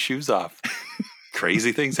take your shoes off.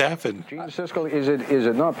 Crazy things happen. Gene Siskel, is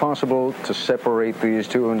it not possible to separate these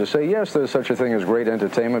two and to say, yes, there's such a thing as great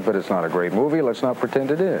entertainment, but it's not a great movie. Let's not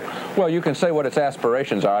pretend it is. Well, you can say what its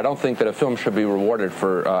aspirations are. I don't think that a film should be rewarded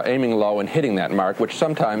for aiming low and hitting that mark, which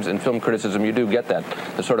sometimes in film criticism you do get that.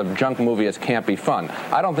 The sort of junk movie is campy fun.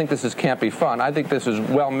 I don't think this is campy fun. I think this is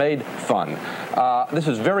well-made fun. This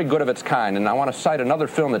is very good of its kind, and I want to cite another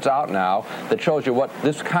film that's out now that shows you what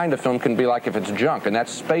this kind of film can be like if it's junk, and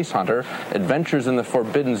that's Space Hunter, Adventures in the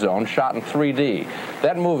Forbidden Zone, shot in 3D.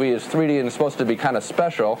 That movie is 3D and it's supposed to be kind of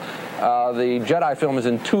special. The Jedi film is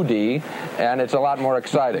in 2D, and it's a lot more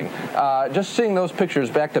exciting. Just seeing those pictures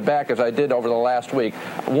back to back as I did over the last week,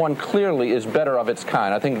 one clearly is better of its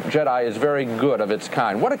kind. I think Jedi is very good of its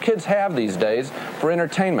kind. What do kids have these days for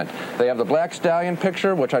entertainment? They have the Black Stallion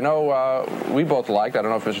picture, which I know we both liked. I don't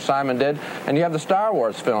know if Mr. Simon did. And you have the Star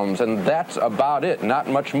Wars films, and that's about it. Not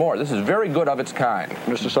much more. This is very good of its kind.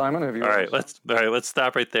 Mr. Simon, have you... All right, let's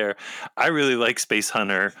stop right there. I really like Space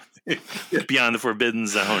Hunter Beyond the Forbidden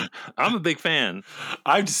Zone. I'm a big fan.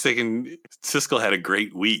 I'm just thinking Siskel had a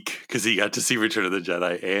great week because he got to see Return of the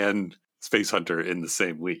Jedi and Space Hunter in the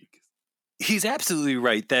same week. He's absolutely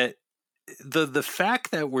right that the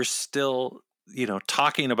fact that we're still,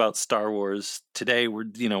 talking about Star Wars today,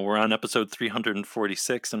 we're on episode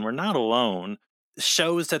 346 and we're not alone,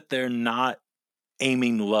 shows that they're not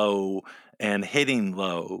aiming low and hitting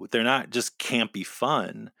low. They're not just campy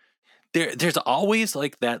fun. There's always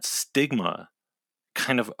like that stigma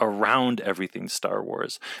kind of around everything Star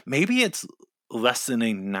Wars. Maybe it's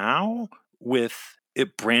lessening now with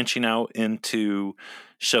it branching out into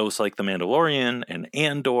shows like The Mandalorian and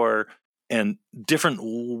Andor and different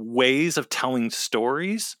ways of telling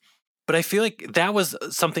stories. But I feel like that was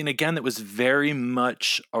something, again, that was very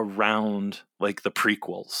much around like the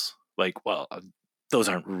prequels. Like, well, those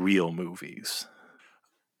aren't real movies.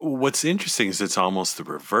 What's interesting is it's almost the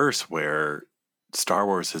reverse, where Star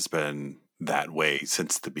Wars has been that way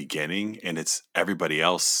since the beginning, and it's everybody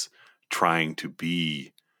else trying to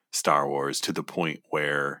be Star Wars to the point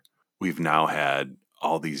where we've now had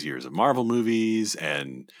all these years of Marvel movies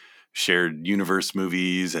and shared universe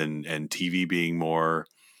movies and TV being more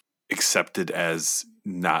accepted as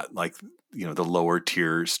not like, the lower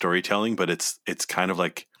tier storytelling, but it's kind of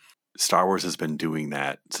like Star Wars has been doing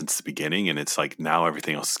that since the beginning, and it's like now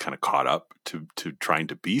everything else is kind of caught up to trying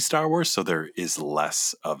to be Star Wars, so there is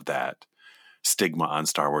less of that stigma on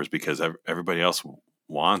Star Wars because everybody else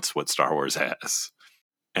wants what Star Wars has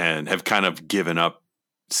and have kind of given up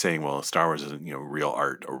saying, well, Star Wars isn't, real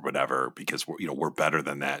art or whatever, because we're better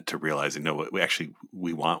than that, to realizing, no,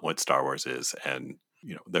 we want what Star Wars is. And,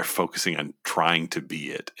 they're focusing on trying to be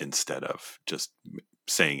it instead of just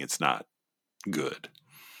saying it's not good.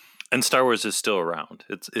 And Star Wars is still around.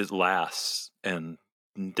 It lasts, and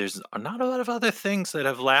there's not a lot of other things that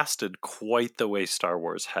have lasted quite the way Star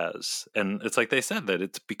Wars has. And it's like they said, that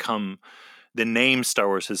it's become, the name Star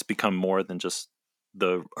Wars has become more than just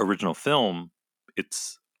the original film.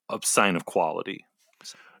 It's a sign of quality.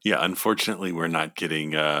 Yeah, unfortunately, we're not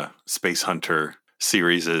getting Space Hunter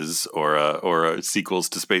series or sequels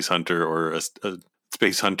to Space Hunter, or a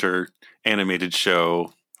Space Hunter animated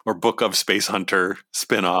show or book of Space Hunter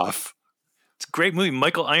spinoff. It's a great movie.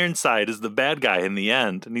 Michael Ironside is the bad guy in the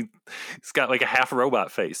end, and he's got like a half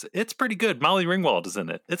robot face. It's pretty good. Molly Ringwald is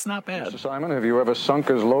in it. It's not bad. Mr. Simon, have you ever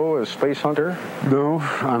sunk as low as Space Hunter? No,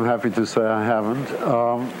 I'm happy to say I haven't.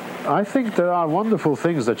 I think there are wonderful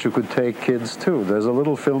things that you could take kids to. There's a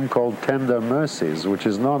little film called Tender Mercies, which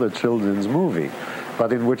is not a children's movie,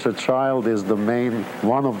 but in which a child is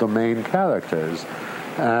one of the main characters.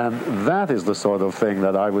 And that is the sort of thing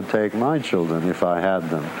that I would take my children if I had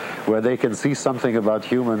them, where they can see something about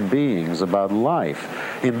human beings, about life.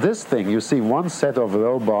 In this thing, you see one set of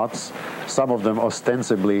robots, some of them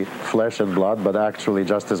ostensibly flesh and blood, but actually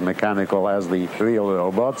just as mechanical as the real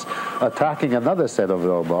robots, attacking another set of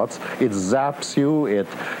robots. It zaps you,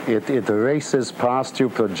 it races past you,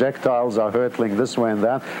 projectiles are hurtling this way and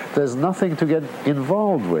that. There's nothing to get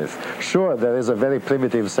involved with. Sure, there is a very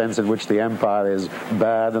primitive sense in which the Empire is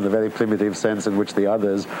bad and a very primitive sense in which the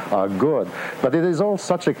others are good. But it is all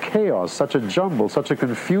such a chaos, such a jumble, such a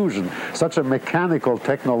confusion, such a mechanical,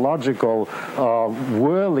 technological,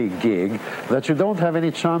 whirly-gig that you don't have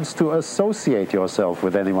any chance to associate yourself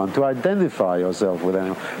with anyone, to identify yourself with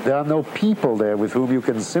anyone. There are no people there with whom you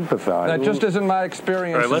can sympathize. That just isn't my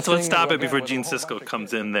experience. All right, let's stop it before Gene Siskel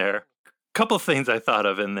comes in there. Couple things I thought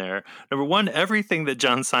of in there. Number one, everything that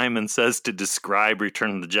John Simon says to describe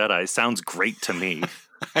Return of the Jedi sounds great to me.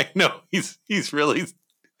 I know. He's really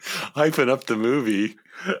hyping up the movie.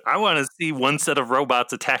 I want to see one set of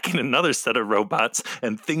robots attacking another set of robots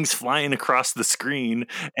and things flying across the screen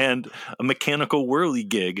and a mechanical whirly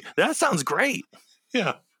gig. That sounds great.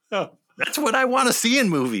 Yeah. That's what I want to see in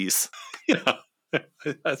movies. Yeah.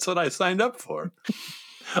 That's what I signed up for.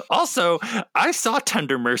 Also, I saw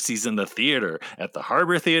Tender Mercies in the theater at the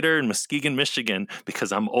Harbor Theater in Muskegon, Michigan,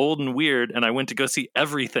 because I'm old and weird, and I went to go see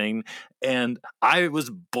everything, and I was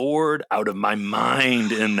bored out of my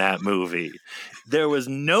mind in that movie. There was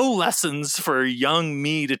no lessons for young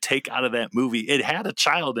me to take out of that movie. It had a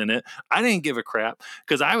child in it. I didn't give a crap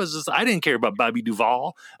because I didn't care about Bobby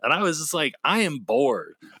Duvall, and I was just like, I am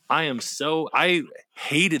bored. I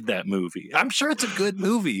hated that movie. I'm sure it's a good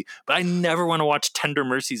movie, but I never want to watch Tender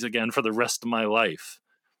Mercies again for the rest of my life.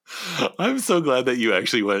 I'm so glad that you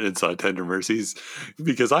actually went and saw Tender Mercies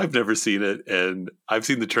because I've never seen it and I've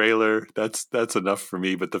seen the trailer. That's enough for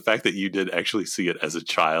me. But the fact that you did actually see it as a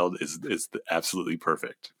child is absolutely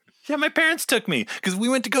perfect. Yeah, my parents took me because we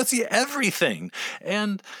went to go see everything.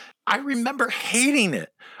 And I remember hating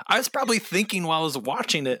it. I was probably thinking while I was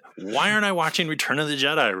watching it, why aren't I watching Return of the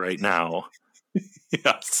Jedi right now?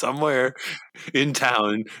 Yeah, somewhere in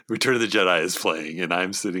town, Return of the Jedi is playing, and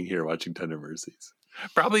I'm sitting here watching Tender Mercies.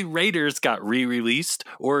 Probably Raiders got re-released,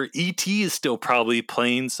 or E.T. is still probably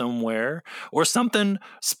playing somewhere, or something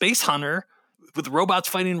Space Hunter with robots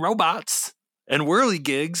fighting robots and whirly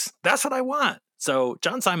gigs. That's what I want. So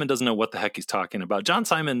John Simon doesn't know what the heck he's talking about. John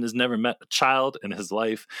Simon has never met a child in his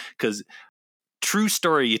life because true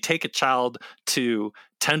story, you take a child to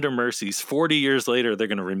Tender Mercies, 40 years later, they're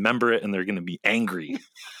going to remember it and they're going to be angry.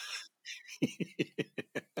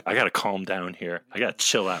 I got to calm down here. I got to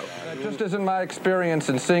chill out. That just isn't my experience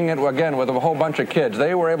in seeing it, again, with a whole bunch of kids.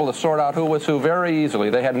 They were able to sort out who was who very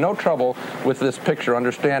easily. They had no trouble with this picture,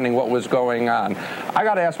 understanding what was going on. I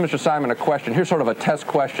got to ask Mr. Simon a question. Here's sort of a test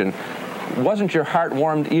question. Wasn't your heart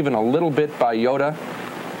warmed even a little bit by Yoda?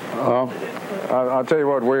 I'll tell you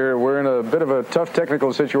what, we're in a bit of a tough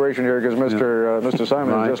technical situation here because Mr.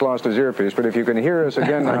 Simon just lost his earpiece. But if you can hear us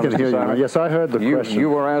again now, I can hear Simon, you. Yes, I heard the question. You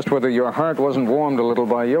were asked whether your heart wasn't warmed a little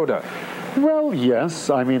by Yoda. Well, yes,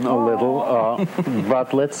 I mean a little.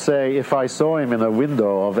 But let's say if I saw him in a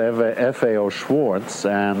window of F.A.O. Schwartz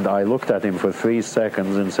and I looked at him for 3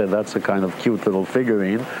 seconds and said, that's a kind of cute little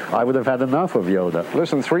figurine, I would have had enough of Yoda.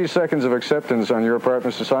 Listen, 3 seconds of acceptance on your part,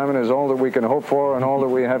 Mr. Simon, is all that we can hope for and all that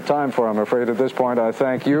we have time for. I'm afraid at this point I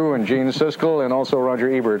thank you and Gene Siskel and also Roger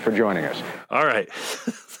Ebert for joining us. All right.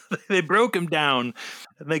 They broke him down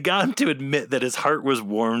and they got him to admit that his heart was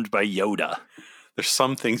warmed by Yoda. There's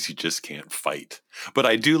some things you just can't fight. But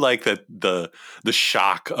I do like that the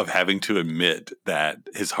shock of having to admit that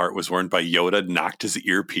his heart was warmed by Yoda knocked his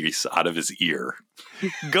earpiece out of his ear.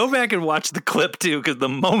 Go back and watch the clip, too, because the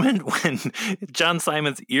moment when John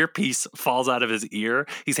Simon's earpiece falls out of his ear,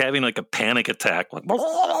 he's having like a panic attack. Like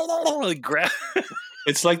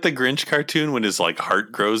It's like the Grinch cartoon when his like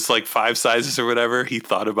heart grows like 5 sizes or whatever. He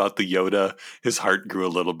thought about the Yoda. His heart grew a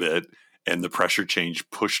little bit. And the pressure change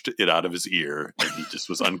pushed it out of his ear, and he just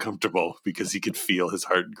was uncomfortable because he could feel his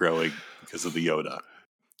heart growing because of the Yoda.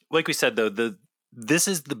 Like we said, though, this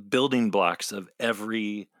is the building blocks of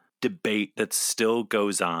every debate that still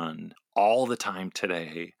goes on all the time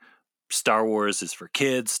today Star Wars is for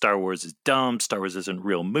kids. Star Wars is dumb. Star Wars isn't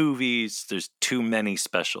real movies. There's too many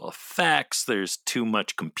special effects. There's too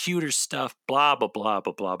much computer stuff. Blah, blah, blah,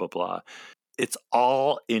 blah, blah, blah, blah. It's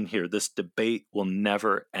all in here. This debate will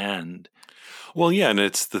never end. Well, yeah, and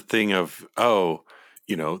it's the thing of,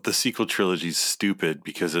 the sequel trilogy is stupid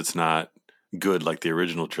because it's not good like the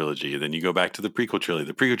original trilogy. And then you go back to the prequel trilogy.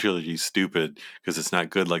 The prequel trilogy is stupid because it's not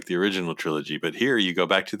good like the original trilogy. But here you go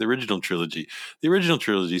back to the original trilogy. The original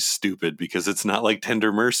trilogy is stupid because it's not like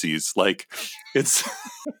Tender Mercies. Like it's,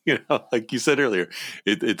 like you said earlier,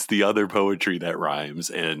 it's the other poetry that rhymes.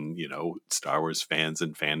 And, Star Wars fans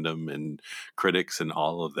and fandom and critics and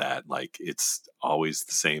all of that, like it's always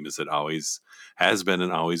the same as it always has been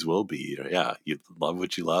and always will be. Yeah, you love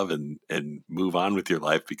what you love and move on with your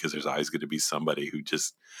life, because there's always going to be somebody who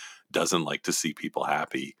just doesn't like to see people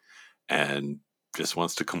happy and just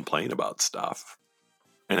wants to complain about stuff.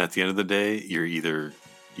 And at the end of the day, you're either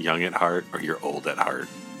young at heart or you're old at heart.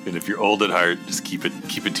 And if you're old at heart, just keep it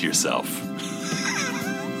to yourself.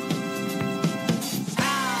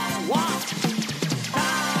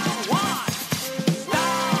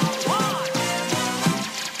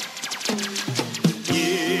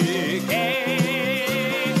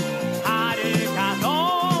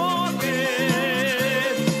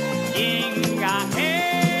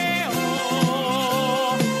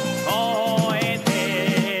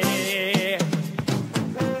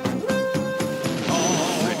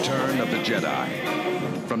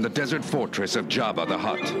 From the desert fortress of Jabba the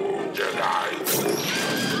Hutt to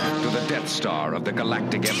the Death Star of the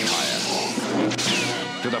Galactic Empire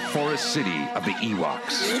to the forest city of the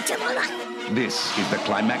Ewoks. This is the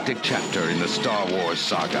climactic chapter in the Star Wars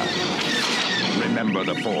saga. Remember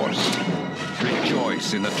the Force.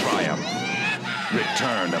 Rejoice in the triumph.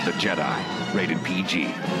 Return of the Jedi. Rated PG.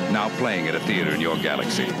 Now playing at a theater in your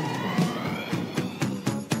galaxy.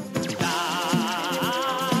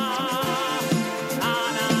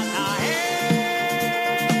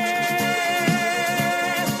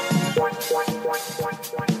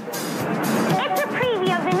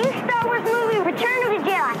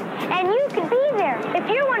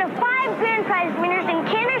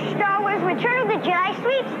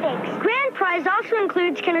 Also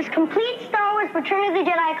includes Kenner's complete Star Wars Return of the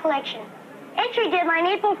Jedi collection. Entry deadline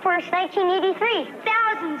April 1st, 1983.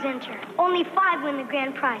 Thousands enter. Only 5 win the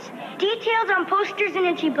grand prize. Details on posters and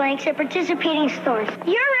entry blanks at participating stores.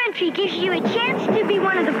 Your entry gives you a chance to be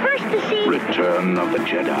one of the first to see Return of the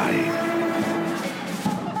Jedi.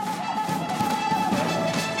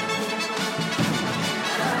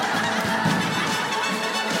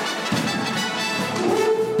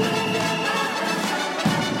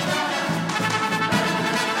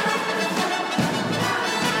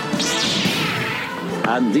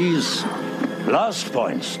 And these last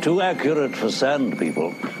points, too accurate for sand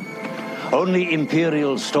people. Only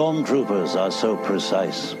Imperial stormtroopers are so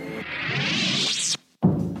precise.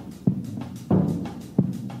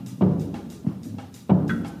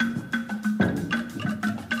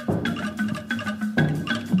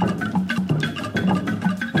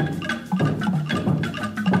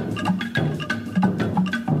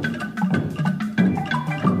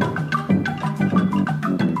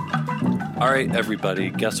 All right, everybody,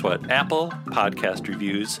 guess what? Apple Podcast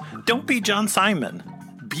Reviews. Don't be John Simon.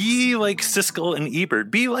 Be like Siskel and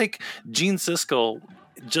Ebert. Be like Gene Siskel,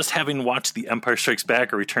 just having watched The Empire Strikes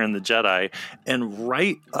Back or Return of the Jedi, and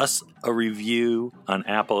write us a review on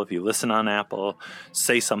Apple. If you listen on Apple,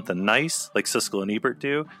 say something nice like Siskel and Ebert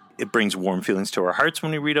do. It brings warm feelings to our hearts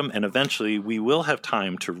when we read them, and eventually we will have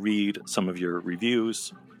time to read some of your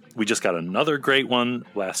reviews. We just got another great one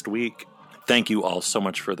last week. Thank you all so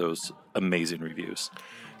much for those amazing reviews.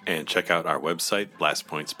 And check out our website,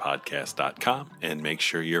 blastpointspodcast.com, and make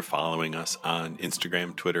sure you're following us on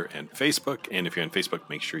Instagram, Twitter, and Facebook. And if you're on Facebook,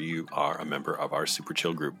 make sure you are a member of our Super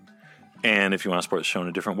Chill group. And if you want to support the show in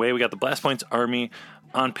a different way, we got the Blast Points Army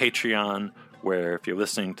on Patreon, where if you're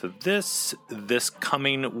listening to this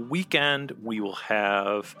coming weekend, we will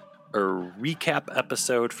have a recap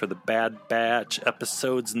episode for the Bad Batch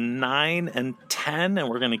episodes 9 and 10, and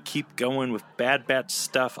we're going to keep going with Bad Batch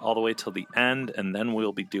stuff all the way till the end, and then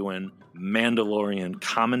we'll be doing Mandalorian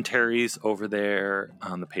commentaries over there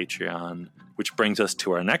on the Patreon, which brings us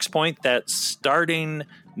to our next point, that starting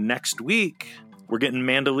next week, we're getting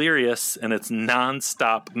Mandalorious, and it's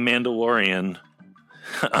non-stop Mandalorian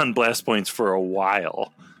on Blast Points for a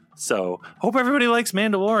while. So, hope everybody likes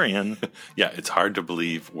Mandalorian. Yeah, it's hard to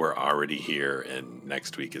believe we're already here, and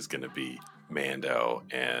next week is going to be Mando,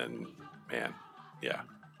 and man, yeah.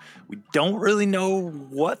 We don't really know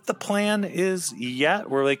what the plan is yet.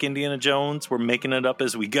 We're like Indiana Jones. We're making it up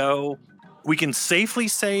as we go. we can safely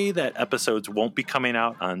say that episodes won't be coming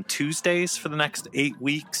out on Tuesdays for the next 8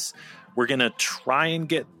 weeks. We're going to try and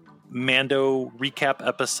get Mando recap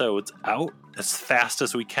episodes out as fast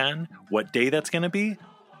as we can. What day that's going to be,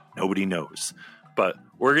 nobody knows. But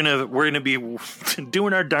we're gonna be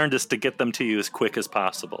doing our darndest to get them to you as quick as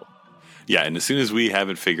possible. Yeah, and as soon as we have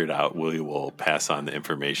it figured out, we will pass on the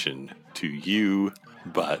information to you.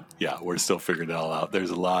 But yeah, we're still figuring it all out.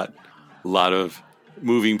 There's a lot of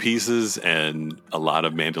moving pieces and a lot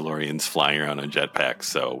of Mandalorians flying around on jetpacks.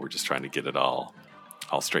 So we're just trying to get it all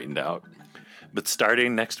straightened out. But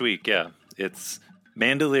starting next week, yeah, it's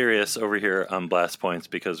Mandalorious over here on Blast Points,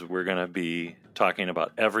 because we're going to be talking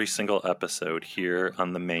about every single episode here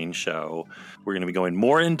on the main show. We're going to be going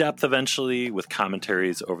more in depth eventually with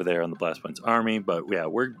commentaries over there on the Blast Points Army. But yeah,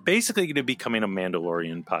 we're basically going to be becoming a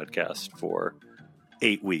Mandalorian podcast for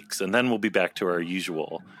 8 weeks. And then we'll be back to our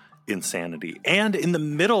usual insanity. And in the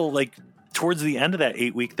middle, like towards the end of that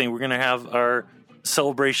 8-week thing, we're going to have our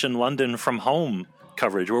Celebration London from home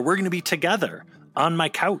coverage, where we're going to be together on my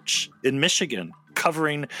couch in Michigan,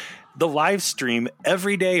 covering the live stream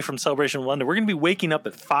every day from Celebration London. We're going to be waking up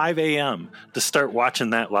at 5 a.m. to start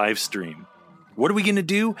watching that live stream. What are we going to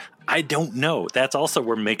do? I don't know. That's also,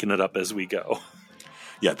 we're making it up as we go.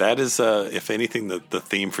 Yeah, that is, if anything, the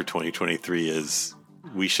theme for 2023 is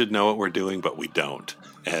we should know what we're doing, but we don't.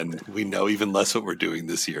 And we know even less what we're doing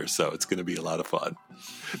this year, so it's going to be a lot of fun.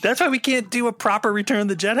 That's why we can't do a proper Return of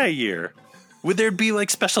the Jedi year. Would there be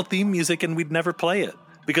like special theme music and we'd never play it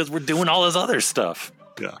because we're doing all this other stuff?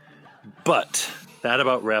 Yeah. But that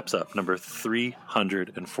about wraps up number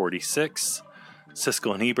 346.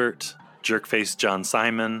 Siskel and Ebert, Jerkface John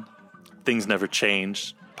Simon, Things Never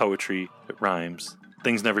Change, Poetry, it rhymes.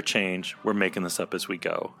 Things never change. We're making this up as we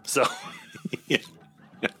go. So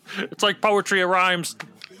it's like poetry, it rhymes.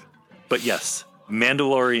 But yes,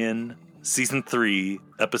 Mandalorian Season 3,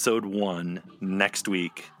 Episode 1, next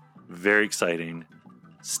week. Very exciting.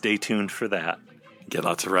 Stay tuned for that. Get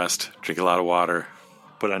lots of rest. Drink a lot of water.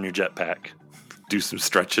 Put on your jetpack. Do some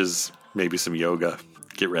stretches. Maybe some yoga.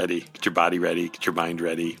 Get ready. Get your body ready. Get your mind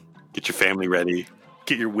ready. Get your family ready.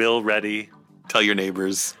 Get your will ready. Tell your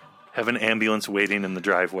neighbors. Have an ambulance waiting in the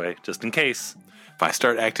driveway, just in case. If I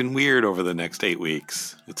start acting weird over the next 8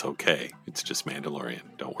 weeks, it's okay. It's just Mandalorian.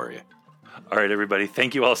 Don't worry. All right, everybody.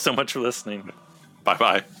 Thank you all so much for listening.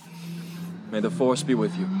 Bye-bye. May the Force be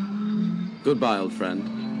with you. Goodbye, old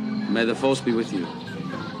friend. May the Force be with you.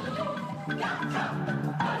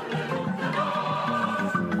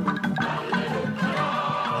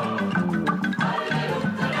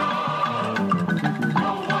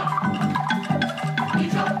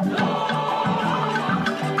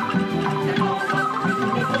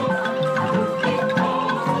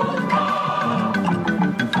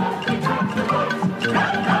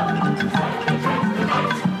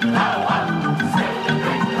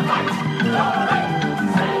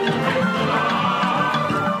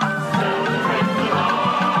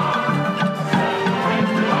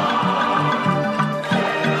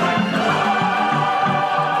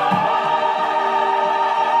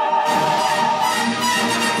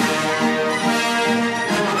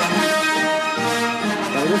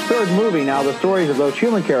 Movie now, the stories of those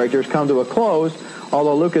human characters come to a close,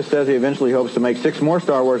 although Lucas says he eventually hopes to make 6 more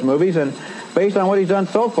Star Wars movies, and based on what he's done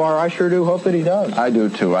so far, I sure do hope that he does. I do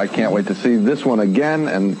too. I can't wait to see this one again,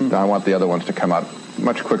 and I want the other ones to come out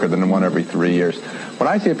much quicker than one every 3 years. When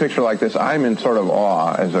I see a picture like this, I'm in sort of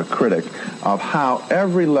awe as a critic of how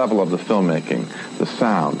every level of the filmmaking, the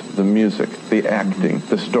sound, the music, the acting,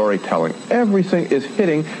 the storytelling, everything is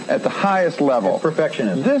hitting at the highest level. It's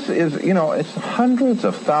perfectionism. This is, it's hundreds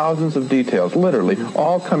of thousands of details, literally,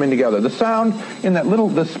 all coming together. The sound in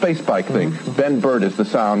the space bike thing, Ben Burtt is the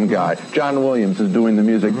sound guy. John Williams is doing the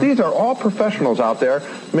music. These are all professionals out there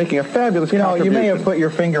making a fabulous contribution. You may have put your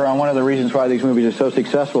finger on one of the reasons why these movies are so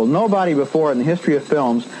successful. Nobody before in the history of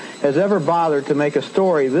films has ever bothered to make a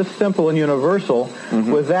story this simple and universal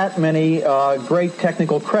with that many great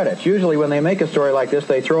technical credits. Usually when they make a story like this,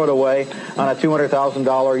 they throw it away on a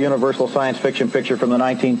 $200,000 Universal science fiction picture from the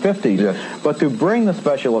 1950s. Yes. But to bring the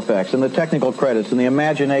special effects and the technical credits and the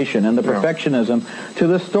imagination and the perfectionism to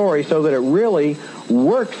this story so that it really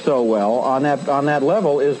works so well on that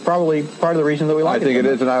level is probably part of the reason that we like it. I think it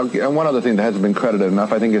is, and one other thing that hasn't been credited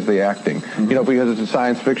enough, I think, is the acting. Because it's a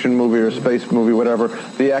science fiction movie or a space movie, whatever,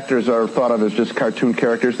 the actors are thought of as just cartoon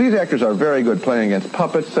characters. These actors are very good playing against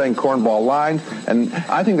puppets, saying cornball lines, and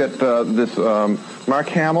I think that this Mark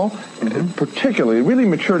Hamill particularly really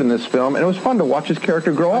matured in this film, and it was fun to watch his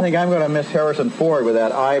character grow up. I think I'm going to miss Harrison Ford with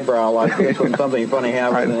that eyebrow like this when something funny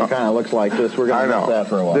happens and it kind of looks like this. We're going to miss that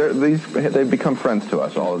for a while. They've become friends sense to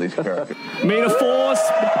us, all of these characters. May the Force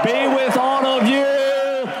be with all of you.